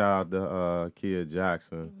and shout out to Kia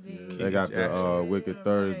Jackson. They got Jackson. the Wicked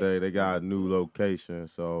Thursday. They got a new location.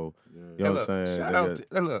 So you know what I'm saying.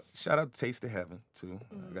 Shout out to Taste of Heaven too.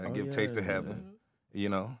 I gotta give Taste of Heaven.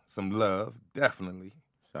 Some love, definitely.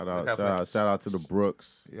 Shout out to the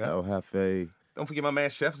Brooks. Yeah. El Jefe. Don't forget my man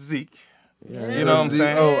Chef Zeke. Yeah. You know what I'm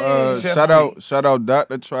saying? Chef Shout out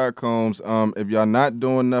Dr. Trichomes. If y'all not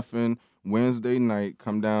doing nothing Wednesday night,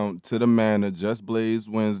 come down to the Manor, Just Blaze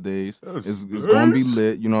Wednesdays. It's gonna be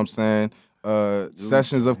lit, you know what I'm saying?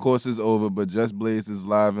 Sessions of course is over, but Just Blaze is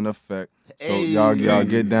live in effect. So y'all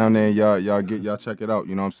get down there and y'all check it out,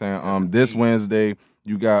 you know what I'm saying? This Wednesday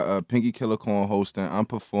you got Pinky Killer Corn hosting. I'm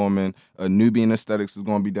performing. Nubian Aesthetics is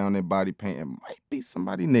gonna be down there body painting. Might be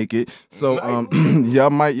somebody naked. So y'all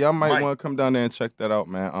might want to come down there and check that out,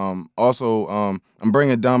 man. Also, I'm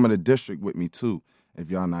bringing Dom in the district with me too. If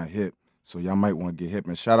y'all not hip, so y'all might want to get hip.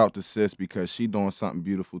 And shout out to Sis because she doing something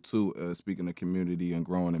beautiful too. Speaking of community and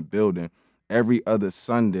growing and building, every other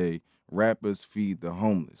Sunday, rappers feed the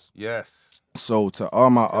homeless. Yes. So to all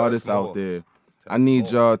my Tell us artists more. out there. I need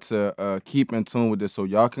y'all to keep in tune with this. So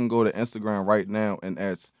y'all can go to Instagram right now and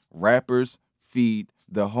ask Rappers Feed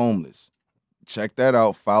the Homeless. Check that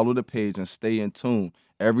out. Follow the page and stay in tune.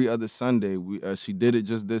 Every other Sunday, she did it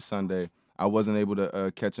just this Sunday. I wasn't able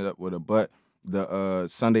to catch it up with her, but the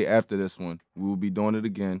Sunday after this one, we will be doing it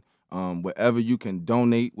again. Whatever you can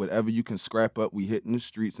donate, whatever you can scrap up, we hitting the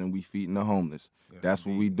streets and we feeding the homeless. Yes, That's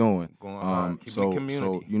indeed. what we doing. Going hard, keeping the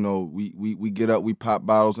community. We get up, we pop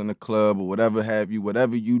bottles in the club or whatever have you,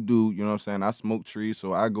 whatever you do, you know what I'm saying? I smoke trees,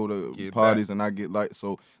 so I go to Give parties back. and I get like,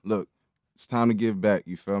 so look, it's time to give back,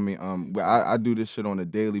 you feel me? But I do this shit on a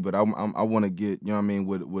daily, but I want to get, you know what I mean,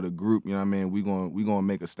 with a group, you know what I mean? We gonna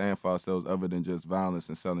make a stand for ourselves other than just violence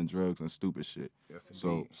and selling drugs and stupid shit. Yes, So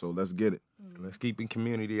indeed. let's get it. Let's keep in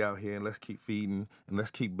community out here and let's keep feeding and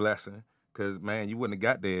let's keep blessing. Because, man, you wouldn't have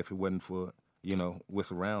got there if it wasn't for,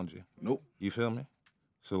 what's around you. Nope. You feel me?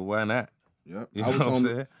 So why not? Yep. You I know was what I'm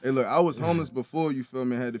homeless. saying? Hey, look, I was homeless before, you feel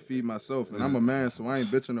me, had to feed myself. And I'm a man, so I ain't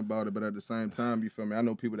bitching about it, but at the same time, you feel me, I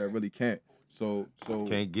know people that really can't. So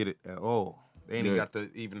Can't get it at all. They ain't even got the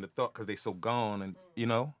thought because they so gone and,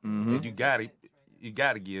 and you got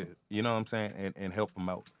to give, you know what I'm saying, and help them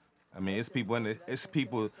out. I mean, it's people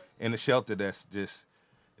in the shelter that's just,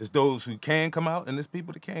 it's those who can come out and there's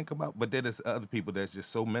people that can't come out. But then there's other people that's just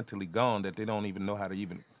so mentally gone that they don't even know how to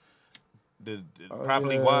even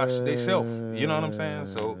properly wash themselves. You know what I'm saying?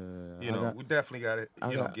 So, we definitely got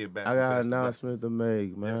to, give back. I got Bless an the announcement blessings. to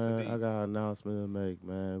make, man. Yes, indeed. I got an announcement to make,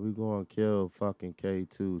 man. We going to kill fucking K2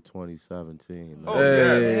 2017, man. Oh,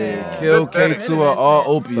 hey, yes. kill Synthetic. K2 of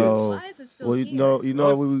all opiates. So, Why is it still well, here? you know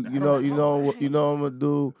what I'm gonna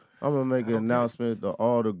do? I'm gonna make an announcement to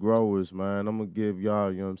all the growers, man. I'm gonna give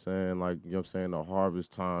y'all, you know what I'm saying, like, you know what I'm saying, the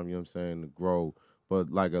harvest time, you know what I'm saying, to grow.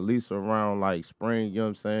 But like at least around like spring, you know what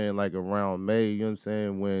I'm saying, like around May, you know what I'm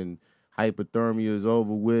saying, when hypothermia is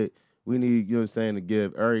over with, we need, you know what I'm saying, to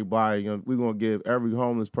give everybody, we're gonna give every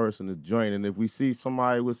homeless person a joint. And if we see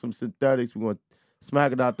somebody with some synthetics, we're gonna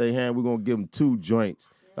smack it out their hand, we're gonna give them 2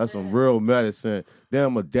 joints. That's some real medicine. Then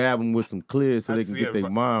I'm gonna dab them with some clear so I they can see get their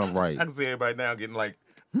everybody- mind right. I can see everybody now getting like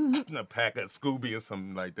a pack of Scooby or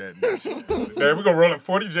something like that. Man, we're gonna roll up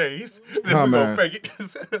 40 J's. Then Nah, we're man. gonna fake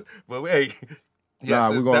it. But hey,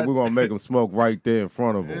 Nah, we're gonna make them smoke right there in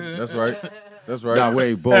front of them. That's right. That's right. Nah, we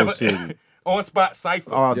ain't bullshitting. On spot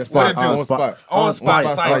cipher. On Yes, spot, What it do? on spot. On spot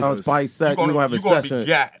spot cipher. On spot set. You're We're gonna have a you gonna session. be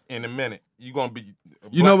gat in a minute. You're gonna be.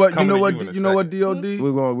 You know what? Blacks coming to in a You know what? second. DOD.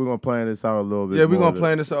 We're gonna plan this out a little bit. Yeah, we're more gonna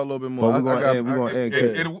plan this out a little bit more. But we're I got- gonna end.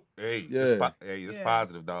 Hey, Yeah. it's Yeah.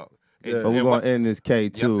 positive, dog. Yeah. But we're gonna end this K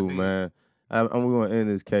too, indeed. man. And we're gonna end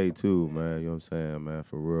this K too, man. You know what I'm saying, man?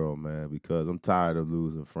 For real, man. Because I'm tired of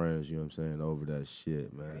losing friends. You know what I'm saying, over that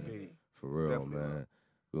shit, man. Indeed. For real, Definitely man.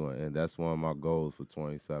 We're gonna end. That's one of my goals for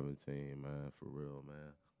 2017, man. For real,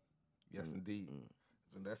 man. Yes, indeed.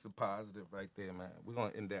 So that's a positive right there, man. We're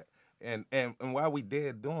gonna end that. And while we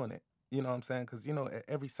there doing it, you know what I'm saying? Because at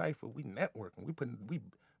every cipher we networking.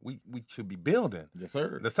 We should be building. Yes,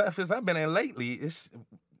 sir. The ciphers I've been in lately,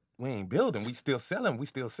 we ain't building. We still selling. We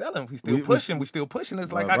still We- pushing. We still pushing.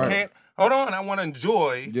 It's like Right. I can't hold on. I want to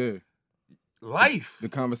enjoy Yeah, life the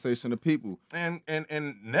conversation of people. and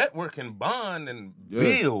network and bond and Yeah.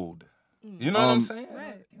 build. You know what I'm Um, saying?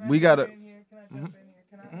 Right. Can I We jump gotta- in here? Can I jump in here?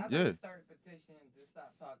 Can I? I'd Yeah. like to start a petition to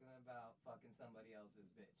stop talking about fucking somebody else's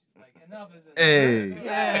bitch. Like enough is enough. Hey.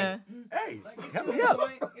 Yeah. Hey, Like help me out.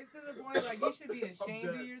 it's to the point like you should be ashamed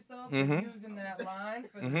of yourself for Mhm. using that line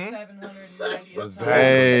for the Mhm. 790th time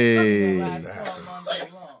Hey. in the last Exactly. 12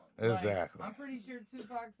 months alone. Like, Exactly. I'm pretty sure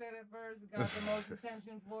Tupac said it first, got the most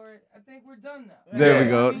attention for it. I think we're done now. There we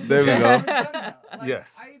You know go. what I mean? There we Yeah, go. we're done now. Like,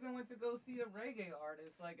 Yes. I even went to go see a reggae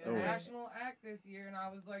artist, like a Oh. national act this year, and I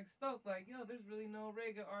was like stoked, like, yo, there's really no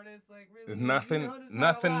reggae artist, like really. There's nothing. there's not a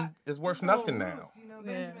Nothing lot. is worth There's no nothing now. roots, You know,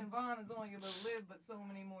 Yeah. Benjamin Vaughn is only gonna live but so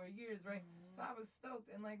many more years, right? So I was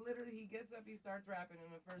stoked, and like literally, he gets up, he starts rapping,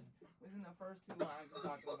 and within the first two lines, he's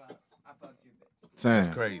talking about, "I fucked your bitch." That's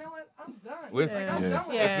Damn. crazy. You know what? I'm done. It's- Like, I'm Yeah. done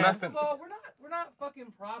with Yeah. it. It's nothing. First of all, we're not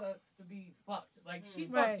fucking products to be fucked. Like she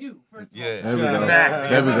Right. fucked you first of all. Yeah. There we go. Exactly.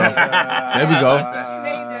 There we go. There we go. She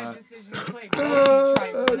made that decision to play baby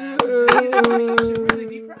tripe with that. You know, you should really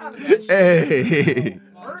be proud of that shit. Hey.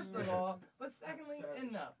 First of all, but secondly,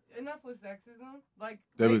 enough with sexism. Like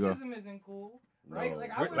There we go. racism isn't cool, right? No.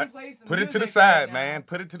 Like I Wait, wouldn't let's play some put it to the music side, right now. man.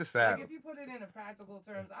 Put it to the side. Like if you put it in practical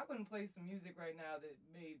terms, I wouldn't play some music right now that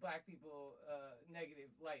made black people negative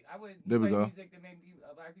light. I would There we play go. music that made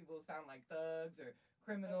black people sound like thugs or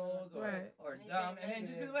criminals Right. or dumb, and then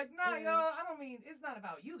just be like, nah, Yeah. y'all, I don't mean it's not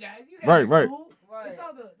about you guys. You guys Right, are right. cool. It's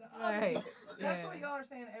all the other Right. people. That's Yeah. what y'all are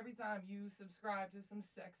saying every time you subscribe to some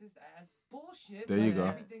sexist ass bullshit. There you like go.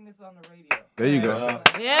 Everything that's on the radio. There you go.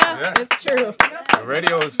 Yeah, Yeah. it's true. The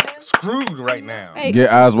radio is screwed right now. Hey, Get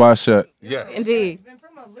eyes wide shut. Yeah. Indeed. And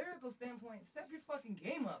from a lyrical standpoint, step your fucking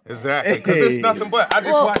game up. Exactly. Because Hey. it's nothing but. I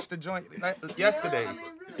just Well- watched the joint yesterday. I mean,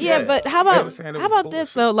 really. Yeah, Yeah. but how They about were saying it how was about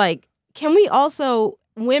this bullshit. though? Like, can we also,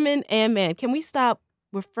 women and men, can we stop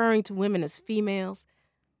referring to women as females?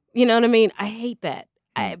 You know what I mean? I hate that.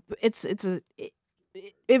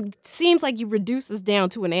 It seems like you reduce us down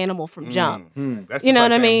to an animal from jump. That's You just know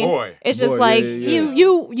like what I saying, mean? Boy. It's just Boy, like yeah.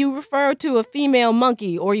 you refer to a female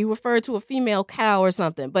monkey or you refer to a female cow or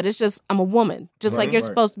something, but it's just I'm a woman, just like Right, you're right.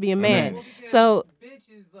 supposed to be a man. Well, because So bitch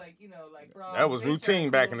is like, like bro. That was bitch routine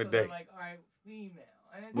are back cool, in the so they're day. Like, all right, female.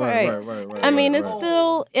 And it's Right. like, I mean, right, it's right.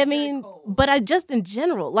 still, I Very mean, cold. but I just in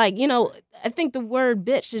general, like, I think the word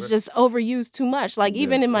bitch is just overused too much. Like,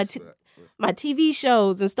 even in my TV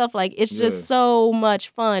shows and stuff, like, it's just Yeah. so much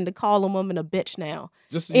fun to call a woman a bitch now.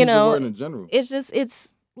 Just to you use know, the word in general.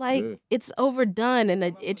 It's like, Yeah. it's overdone. And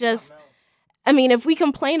come up it with just, something else. I mean, if we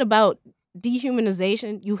complain about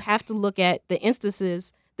dehumanization, you have to look at the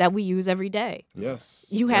instances that we use every day. Yes.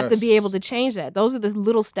 You have to be able to change that. Those are the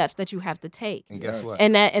little steps that you have to take. And guess Yes. what?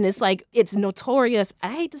 And it's like, it's notorious. I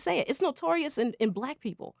hate to say it. It's notorious in black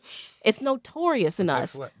people. It's notorious in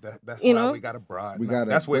Guess us. what? That's You why know? we got to broaden. We gotta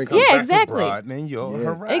That's where it break comes it. back Yeah, exactly. to broadening your Yeah.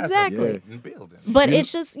 horizon. Exactly. And building. But You-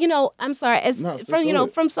 it's just, I'm sorry. As No, sis, from, go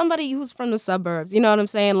ahead. from somebody who's from the suburbs, you know what I'm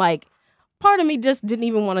saying? Like, part of me just didn't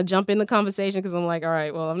even want to jump in the conversation because I'm like, all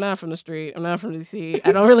right, well, I'm not from the street. I'm not from DC.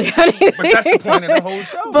 I don't really have anything. But that's the point of the whole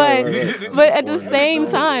show. But- Right. But at the Or same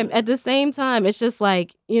another time, it's just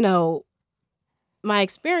like, my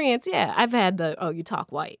experience, yeah, I've had you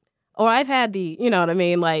talk white. Or I've had you know what I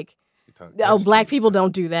mean? Like, black people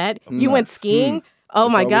don't do that. You went Nuts. skiing. Oh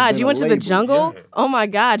It's my always God, been you a went to the label. jungle. Yeah. Oh my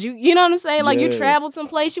God, you know what I'm saying? Like you Yeah. traveled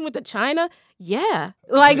someplace, you went to China. Yeah,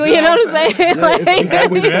 like you know what I'm saying? Yeah, Like- it's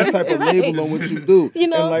always some type of label on what you do. You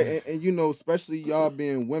know? and especially y'all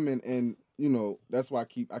being women, and that's why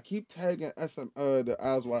I keep tagging the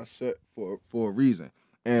Eyes Wide Shut for a reason.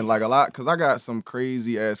 And like a lot, because I got some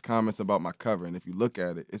crazy ass comments about my cover, and if you look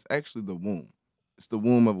at it, it's actually the womb. It's the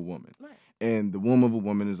womb of a woman, Right. and the womb of a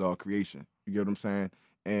woman is all creation. You get what I'm saying?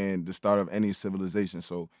 And the start of any civilization.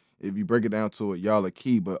 So if you break it down to it, y'all are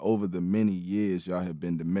key, but over the many years, y'all have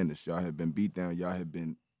been diminished. Y'all have been beat down. Y'all have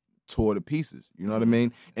been tore to pieces. You know what I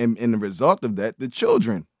mean? And the result of that, the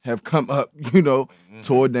children have come up, you know,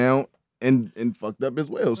 tore down and fucked up as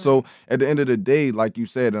well. So at the end of the day, like you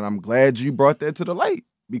said, and I'm glad you brought that to the light,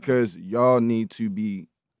 because y'all need to be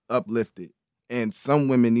uplifted. And some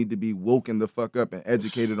women need to be woken the fuck up and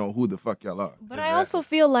educated on who the fuck y'all are. But I also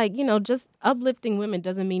feel like, you know, just uplifting women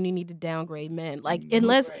doesn't mean you need to downgrade men. Like,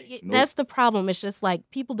 unless that's the problem. It's just like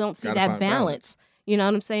people don't see Gotta that find balance. You know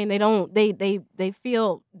what I'm saying? They don't. They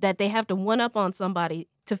feel that they have to one up on somebody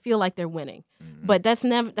to feel like they're winning. But that's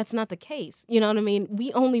not the case. You know what I mean?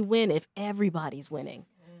 We only win if everybody's winning.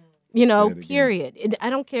 You know, Say it again. period. I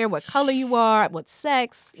don't care what color you are, what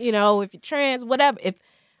sex. You know, if you're trans, whatever.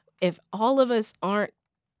 If all of us aren't,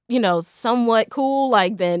 you know, somewhat cool,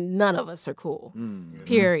 like, then none of us are cool.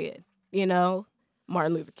 Period. You know,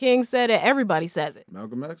 Martin Luther King said it. Everybody says it.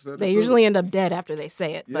 Malcolm X said it They too. usually end up dead after they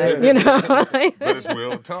say it. But, Yeah. you know. But it's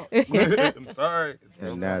real talk. I'm sorry. It's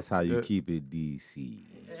real And that's how you Yeah. keep it DC.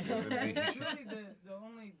 talk. Really, the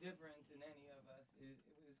only difference in any of us is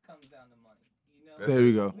it comes down to money. You know, There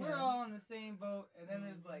we go. we're all in the same boat, and then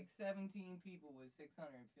there's like 17 people with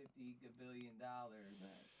 $650 billion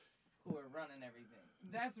who are running everything.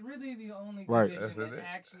 That's really the only Right. division That's that it.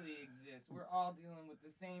 actually exists. We're all dealing with the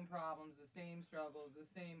same problems, the same struggles, the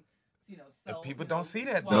same, you know, self. people you don't know, see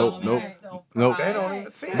that, though. swallowing Nope. that self-pride, Nope. They don't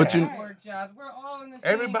even see But that. you- work jobs. We're all in the same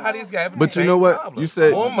Everybody's boat. got But you same know what? problems. You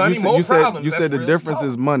said More money, you said, more you said, problems. you That's said the real difference talk.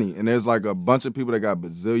 is money, and there's like a bunch of people that got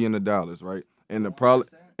bazillion of dollars, right? And the problem,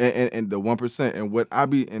 and the 1%, and what I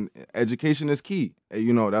be, and education is key. And,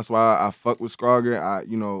 you know, that's why I fuck with Scrogger,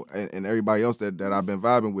 you know, and everybody else that I've been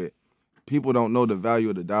vibing with. People don't know the value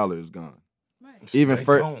of the dollar is gone. Even They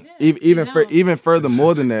fur- don't. even further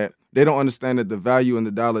more than that, they don't understand that the value in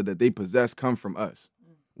the dollar that they possess come from us.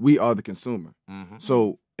 We are the consumer. Mhm.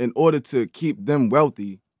 So in order to keep them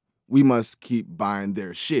wealthy, we must keep buying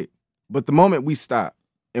their shit. But the moment we stop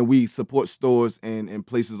and we support stores and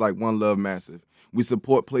places like One Love Massive, we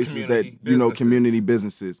support places Community that, you know, businesses. community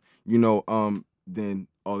businesses, you know, then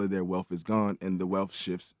all of their wealth is gone and the wealth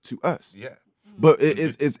shifts to us. Yeah. But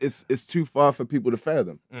it's too far for people to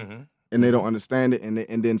fathom, Mm-hmm. and they don't understand it,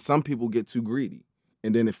 and then some people get too greedy,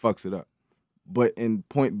 and then it fucks it up. But in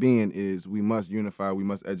point being is we must unify, we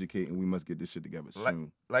must educate, and we must get this shit together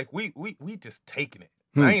soon. Like we just taking it.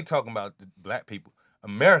 Hmm. I ain't talking about the black people.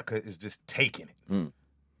 America is just taking it. Hmm.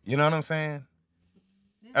 You know what I'm saying?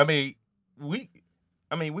 I mean, we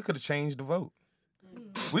could have changed the vote.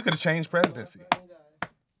 We could have changed presidency.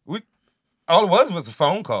 All it was a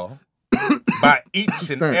phone call by each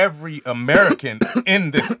and every American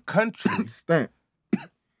in this country. Stamp.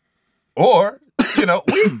 Or, you know,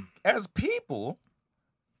 we as people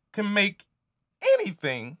can make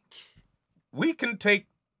anything. We can take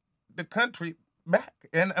the country back.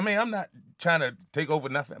 And I mean, I'm not trying to take over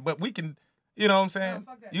nothing, but we can, you know what I'm saying?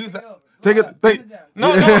 Use that. Take it.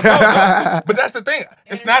 No. But that's the thing.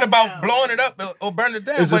 It's not about blowing it up or burning it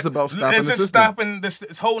down. It's just but about stopping it's the just system. stopping this.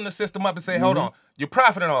 It's holding the system up and say, hold on, you're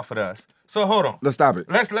profiting off of us. So hold on. Let's stop it.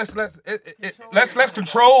 Let's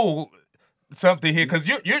control something here, because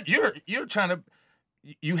you're trying to.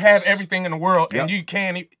 You have everything in the world, and Yep. you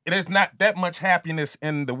can't. There's not that much happiness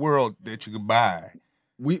in the world that you could buy.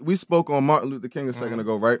 We spoke on Martin Luther King a second Mm-hmm.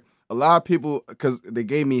 ago, right? A lot of people, because they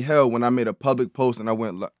gave me hell when I made a public post and I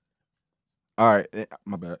went. All right,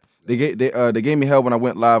 my bad. They gave me hell when I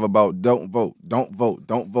went live about don't vote.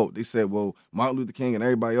 They said, well, Martin Luther King and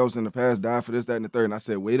everybody else in the past died for this, that, and the third. And I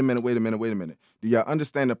said, wait a minute. Do y'all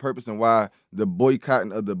understand the purpose and why the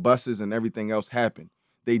boycotting of the buses and everything else happened?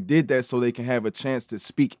 They did that so they can have a chance to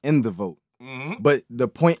speak in the vote. Mm-hmm. But the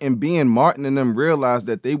point in being, Martin and them realized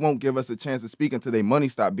that they won't give us a chance to speak until their money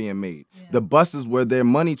stopped being made. The buses were their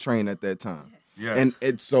money train at that time. Yes.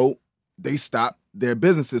 And so they stopped their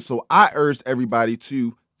businesses. So I urged everybody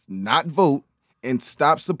to not vote and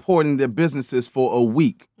stop supporting their businesses for a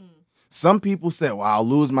week. Some people say, well, I'll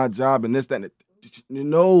lose my job and this, that, and that.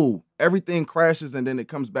 No, everything crashes and then it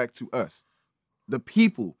comes back to us. The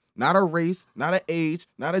people, not a race, not an age,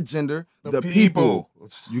 not a gender, the people.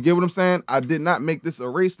 You get what I'm saying? I did not make this a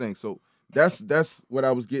race thing. So that's what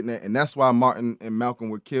I was getting at. And that's why Martin and Malcolm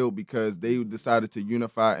were killed, because they decided to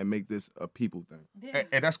unify and make this a people thing.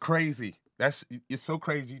 And that's crazy. It's so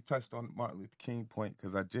crazy you touched on Martin Luther King point,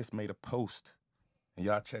 because I just made a post, and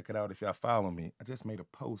y'all check it out if y'all follow me. I just made a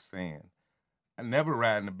post saying I never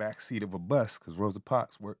ride in the back seat of a bus, because Rosa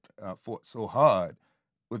Parks fought so hard.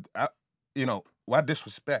 Why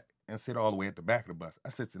disrespect and sit all the way at the back of the bus? I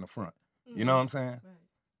sits in the front. You know what I'm saying? Right.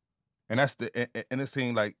 And that's and it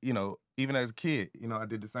seemed like, even as a kid, I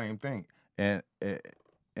did the same thing, and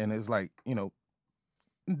it's like,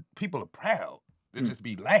 people are proud. to just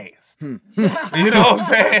be last. You know what I'm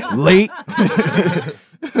saying? Late.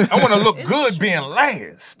 I want to look good being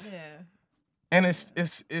last. Yeah. And it's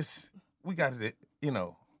we got to, you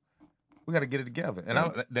know, we got to get it together. And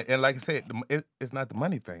and like I said, it's not the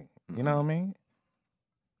money thing. You know what I mean?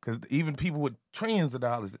 Because even people with trillions of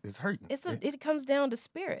dollars is hurting. It comes down to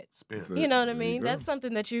spirit. Spirit. You know what I There you mean? go. That's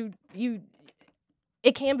something that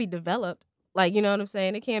it can be developed. Like, you know what I'm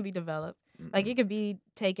saying? It can be developed. Like, it could be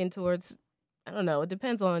taken towards, I don't know, it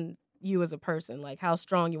depends on you as a person, like how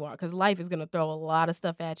strong you are. Because life is going to throw a lot of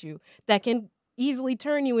stuff at you that can easily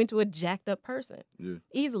turn you into a jacked up person. Yeah.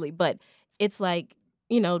 Easily. But it's like,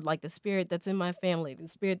 you know, like the spirit that's in my family, the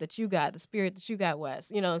spirit that you got, the spirit that you got, Wes,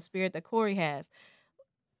 you know, the spirit that Corey has.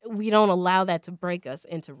 We don't allow that to break us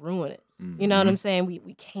and to ruin it. You know what I'm saying?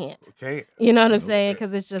 We can't. Okay. You know what I'm saying?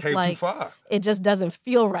 Because it's just Came too like, far. it just doesn't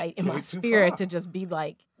feel right in Came my too spirit far. to just be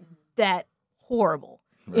like that horrible.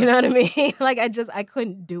 You know what I mean? Like, I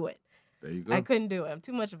couldn't do it. There you go. I couldn't do it. I'm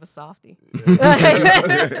too much of a softie.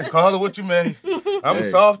 Call it what you may. I'm Hey.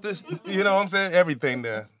 softest, you know what I'm saying? Everything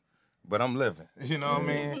there. But I'm living. You know what I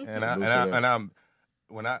mean? And Salute to that. I'm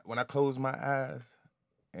when I close my eyes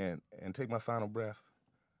and take my final breath,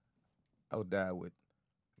 I would die with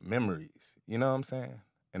memories. You know what I'm saying?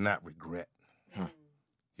 And not regret. Huh.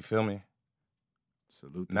 You feel me?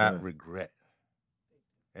 Salute to Not that. regret.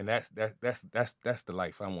 And that's the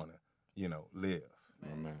life I wanna, you know, live.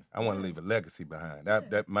 Oh, man. I want to leave a legacy behind.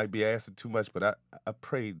 That might be asking too much, but I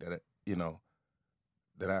pray that you know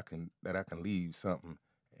that I can leave something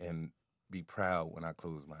and be proud when I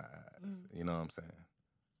close my eyes. You know what I'm saying?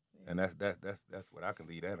 And that's what I can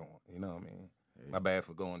leave that on. You know what I mean? My bad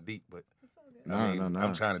for going deep, but I mean, Nah.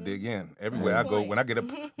 I'm trying to dig in everywhere Hey. I go. When I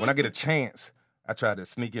get a chance, I try to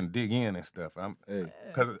sneak and dig in and stuff. Hey.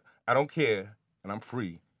 Because I don't care and I'm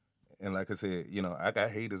free. And like I said, you know, I got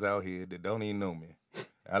haters out here that don't even know me.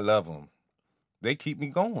 I love them. They keep me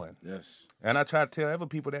going. Yes. And I try to tell other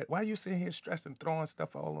people that, why you sitting here stressing, throwing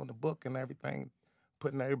stuff all on the book and everything,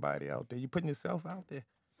 putting everybody out there. You putting yourself out there.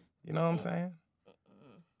 You know what I'm saying?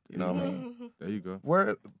 You know what I mean? There you go.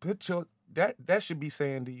 That should be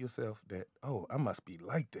saying to yourself that, oh, I must be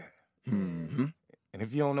like that. Mm-hmm. And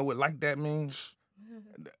if you don't know what like that means,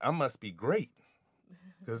 I must be great.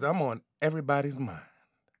 Because I'm on everybody's mind.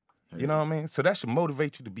 You know what I mean? So that should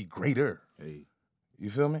motivate you to be greater. Hey. You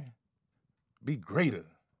feel me? Be greater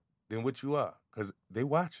than what you are. Because they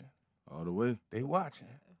watching. All the way. They watching.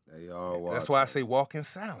 They all watch. That's why I say walk in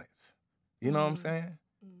silence. You know what I'm saying?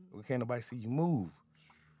 Can't nobody see you move.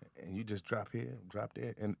 And you just drop here, drop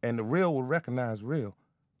there. And the real will recognize real.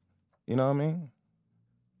 You know what I mean?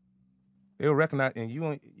 They'll recognize, and you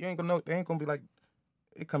ain't gonna know, they ain't gonna be like,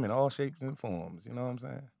 it come in all shapes and forms. You know what I'm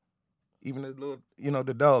saying? Even the little, you know,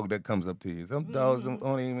 the dog that comes up to you. Some dogs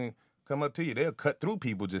don't even come up to you. They'll cut through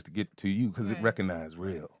people just to get to you because it Right. recognize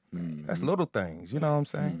real. Mm-hmm. That's little things. You know what I'm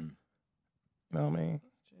saying? Mm. You know what I mean?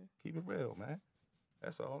 Keep it real, man.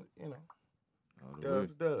 That's all, you know. All the way.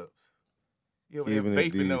 Dubs. You over Keeping there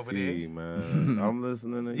it vaping over DC, there. man. I'm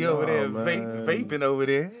listening to You over there man. vaping over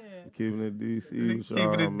there. Keeping it DC, with Keeping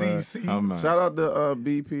y'all, it man. DC. I'm Shout out to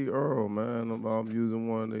BP Earl, man. I'm using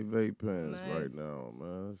one of their vape pens Nice. right now,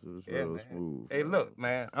 man. So it's Yeah, real man. smooth. Hey, man. look,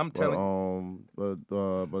 man. I'm But telling but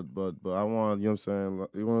I want, you know what I'm saying?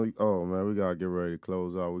 Oh man, we gotta get ready to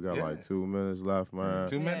close out. We got Yeah. like 2 minutes left, man.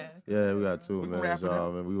 2 minutes. Yeah, we got 2 We can minutes, wrap it up.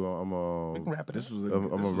 y'all. Man, We can wrap it This up. was a, I'm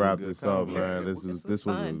this gonna was wrap a good this up, convo. man. This was This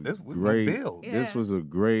was fun. This we great. gonna build. This Yeah. was a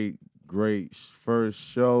great first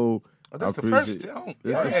show. Oh, that's I the first appreciate- show.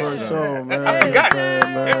 This the Yeah. first show, man. I forgot.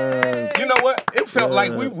 Man. You know what? It felt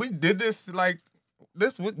like Yeah. we did this like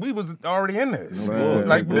this. We was already in this. Man,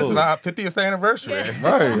 Like we this is did. our 50th anniversary. Right, you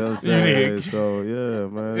know what I'm You saying? dig? So yeah,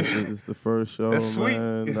 man, it's the first show, That's sweet.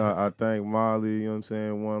 man. I thank Molly, you know what I'm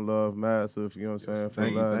saying, One Love Massive, you know what I'm saying, for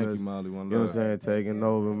Thank letting you, us, Molly. One you know what I'm love. saying, taking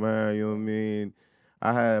over, man, you know what I mean?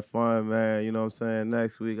 I had fun, man, you know what I'm saying?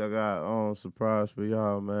 Next week I got surprise for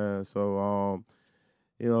y'all, man. So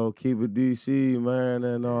you know, keep it DC, man,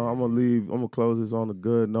 and I'm gonna close this on a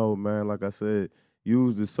good note, man. Like I said,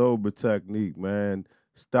 use the sober technique, man.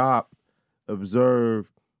 Stop,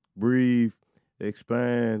 observe, breathe,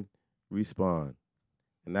 expand, respond.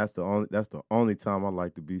 And that's the only time I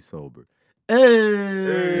like to be sober. Hey!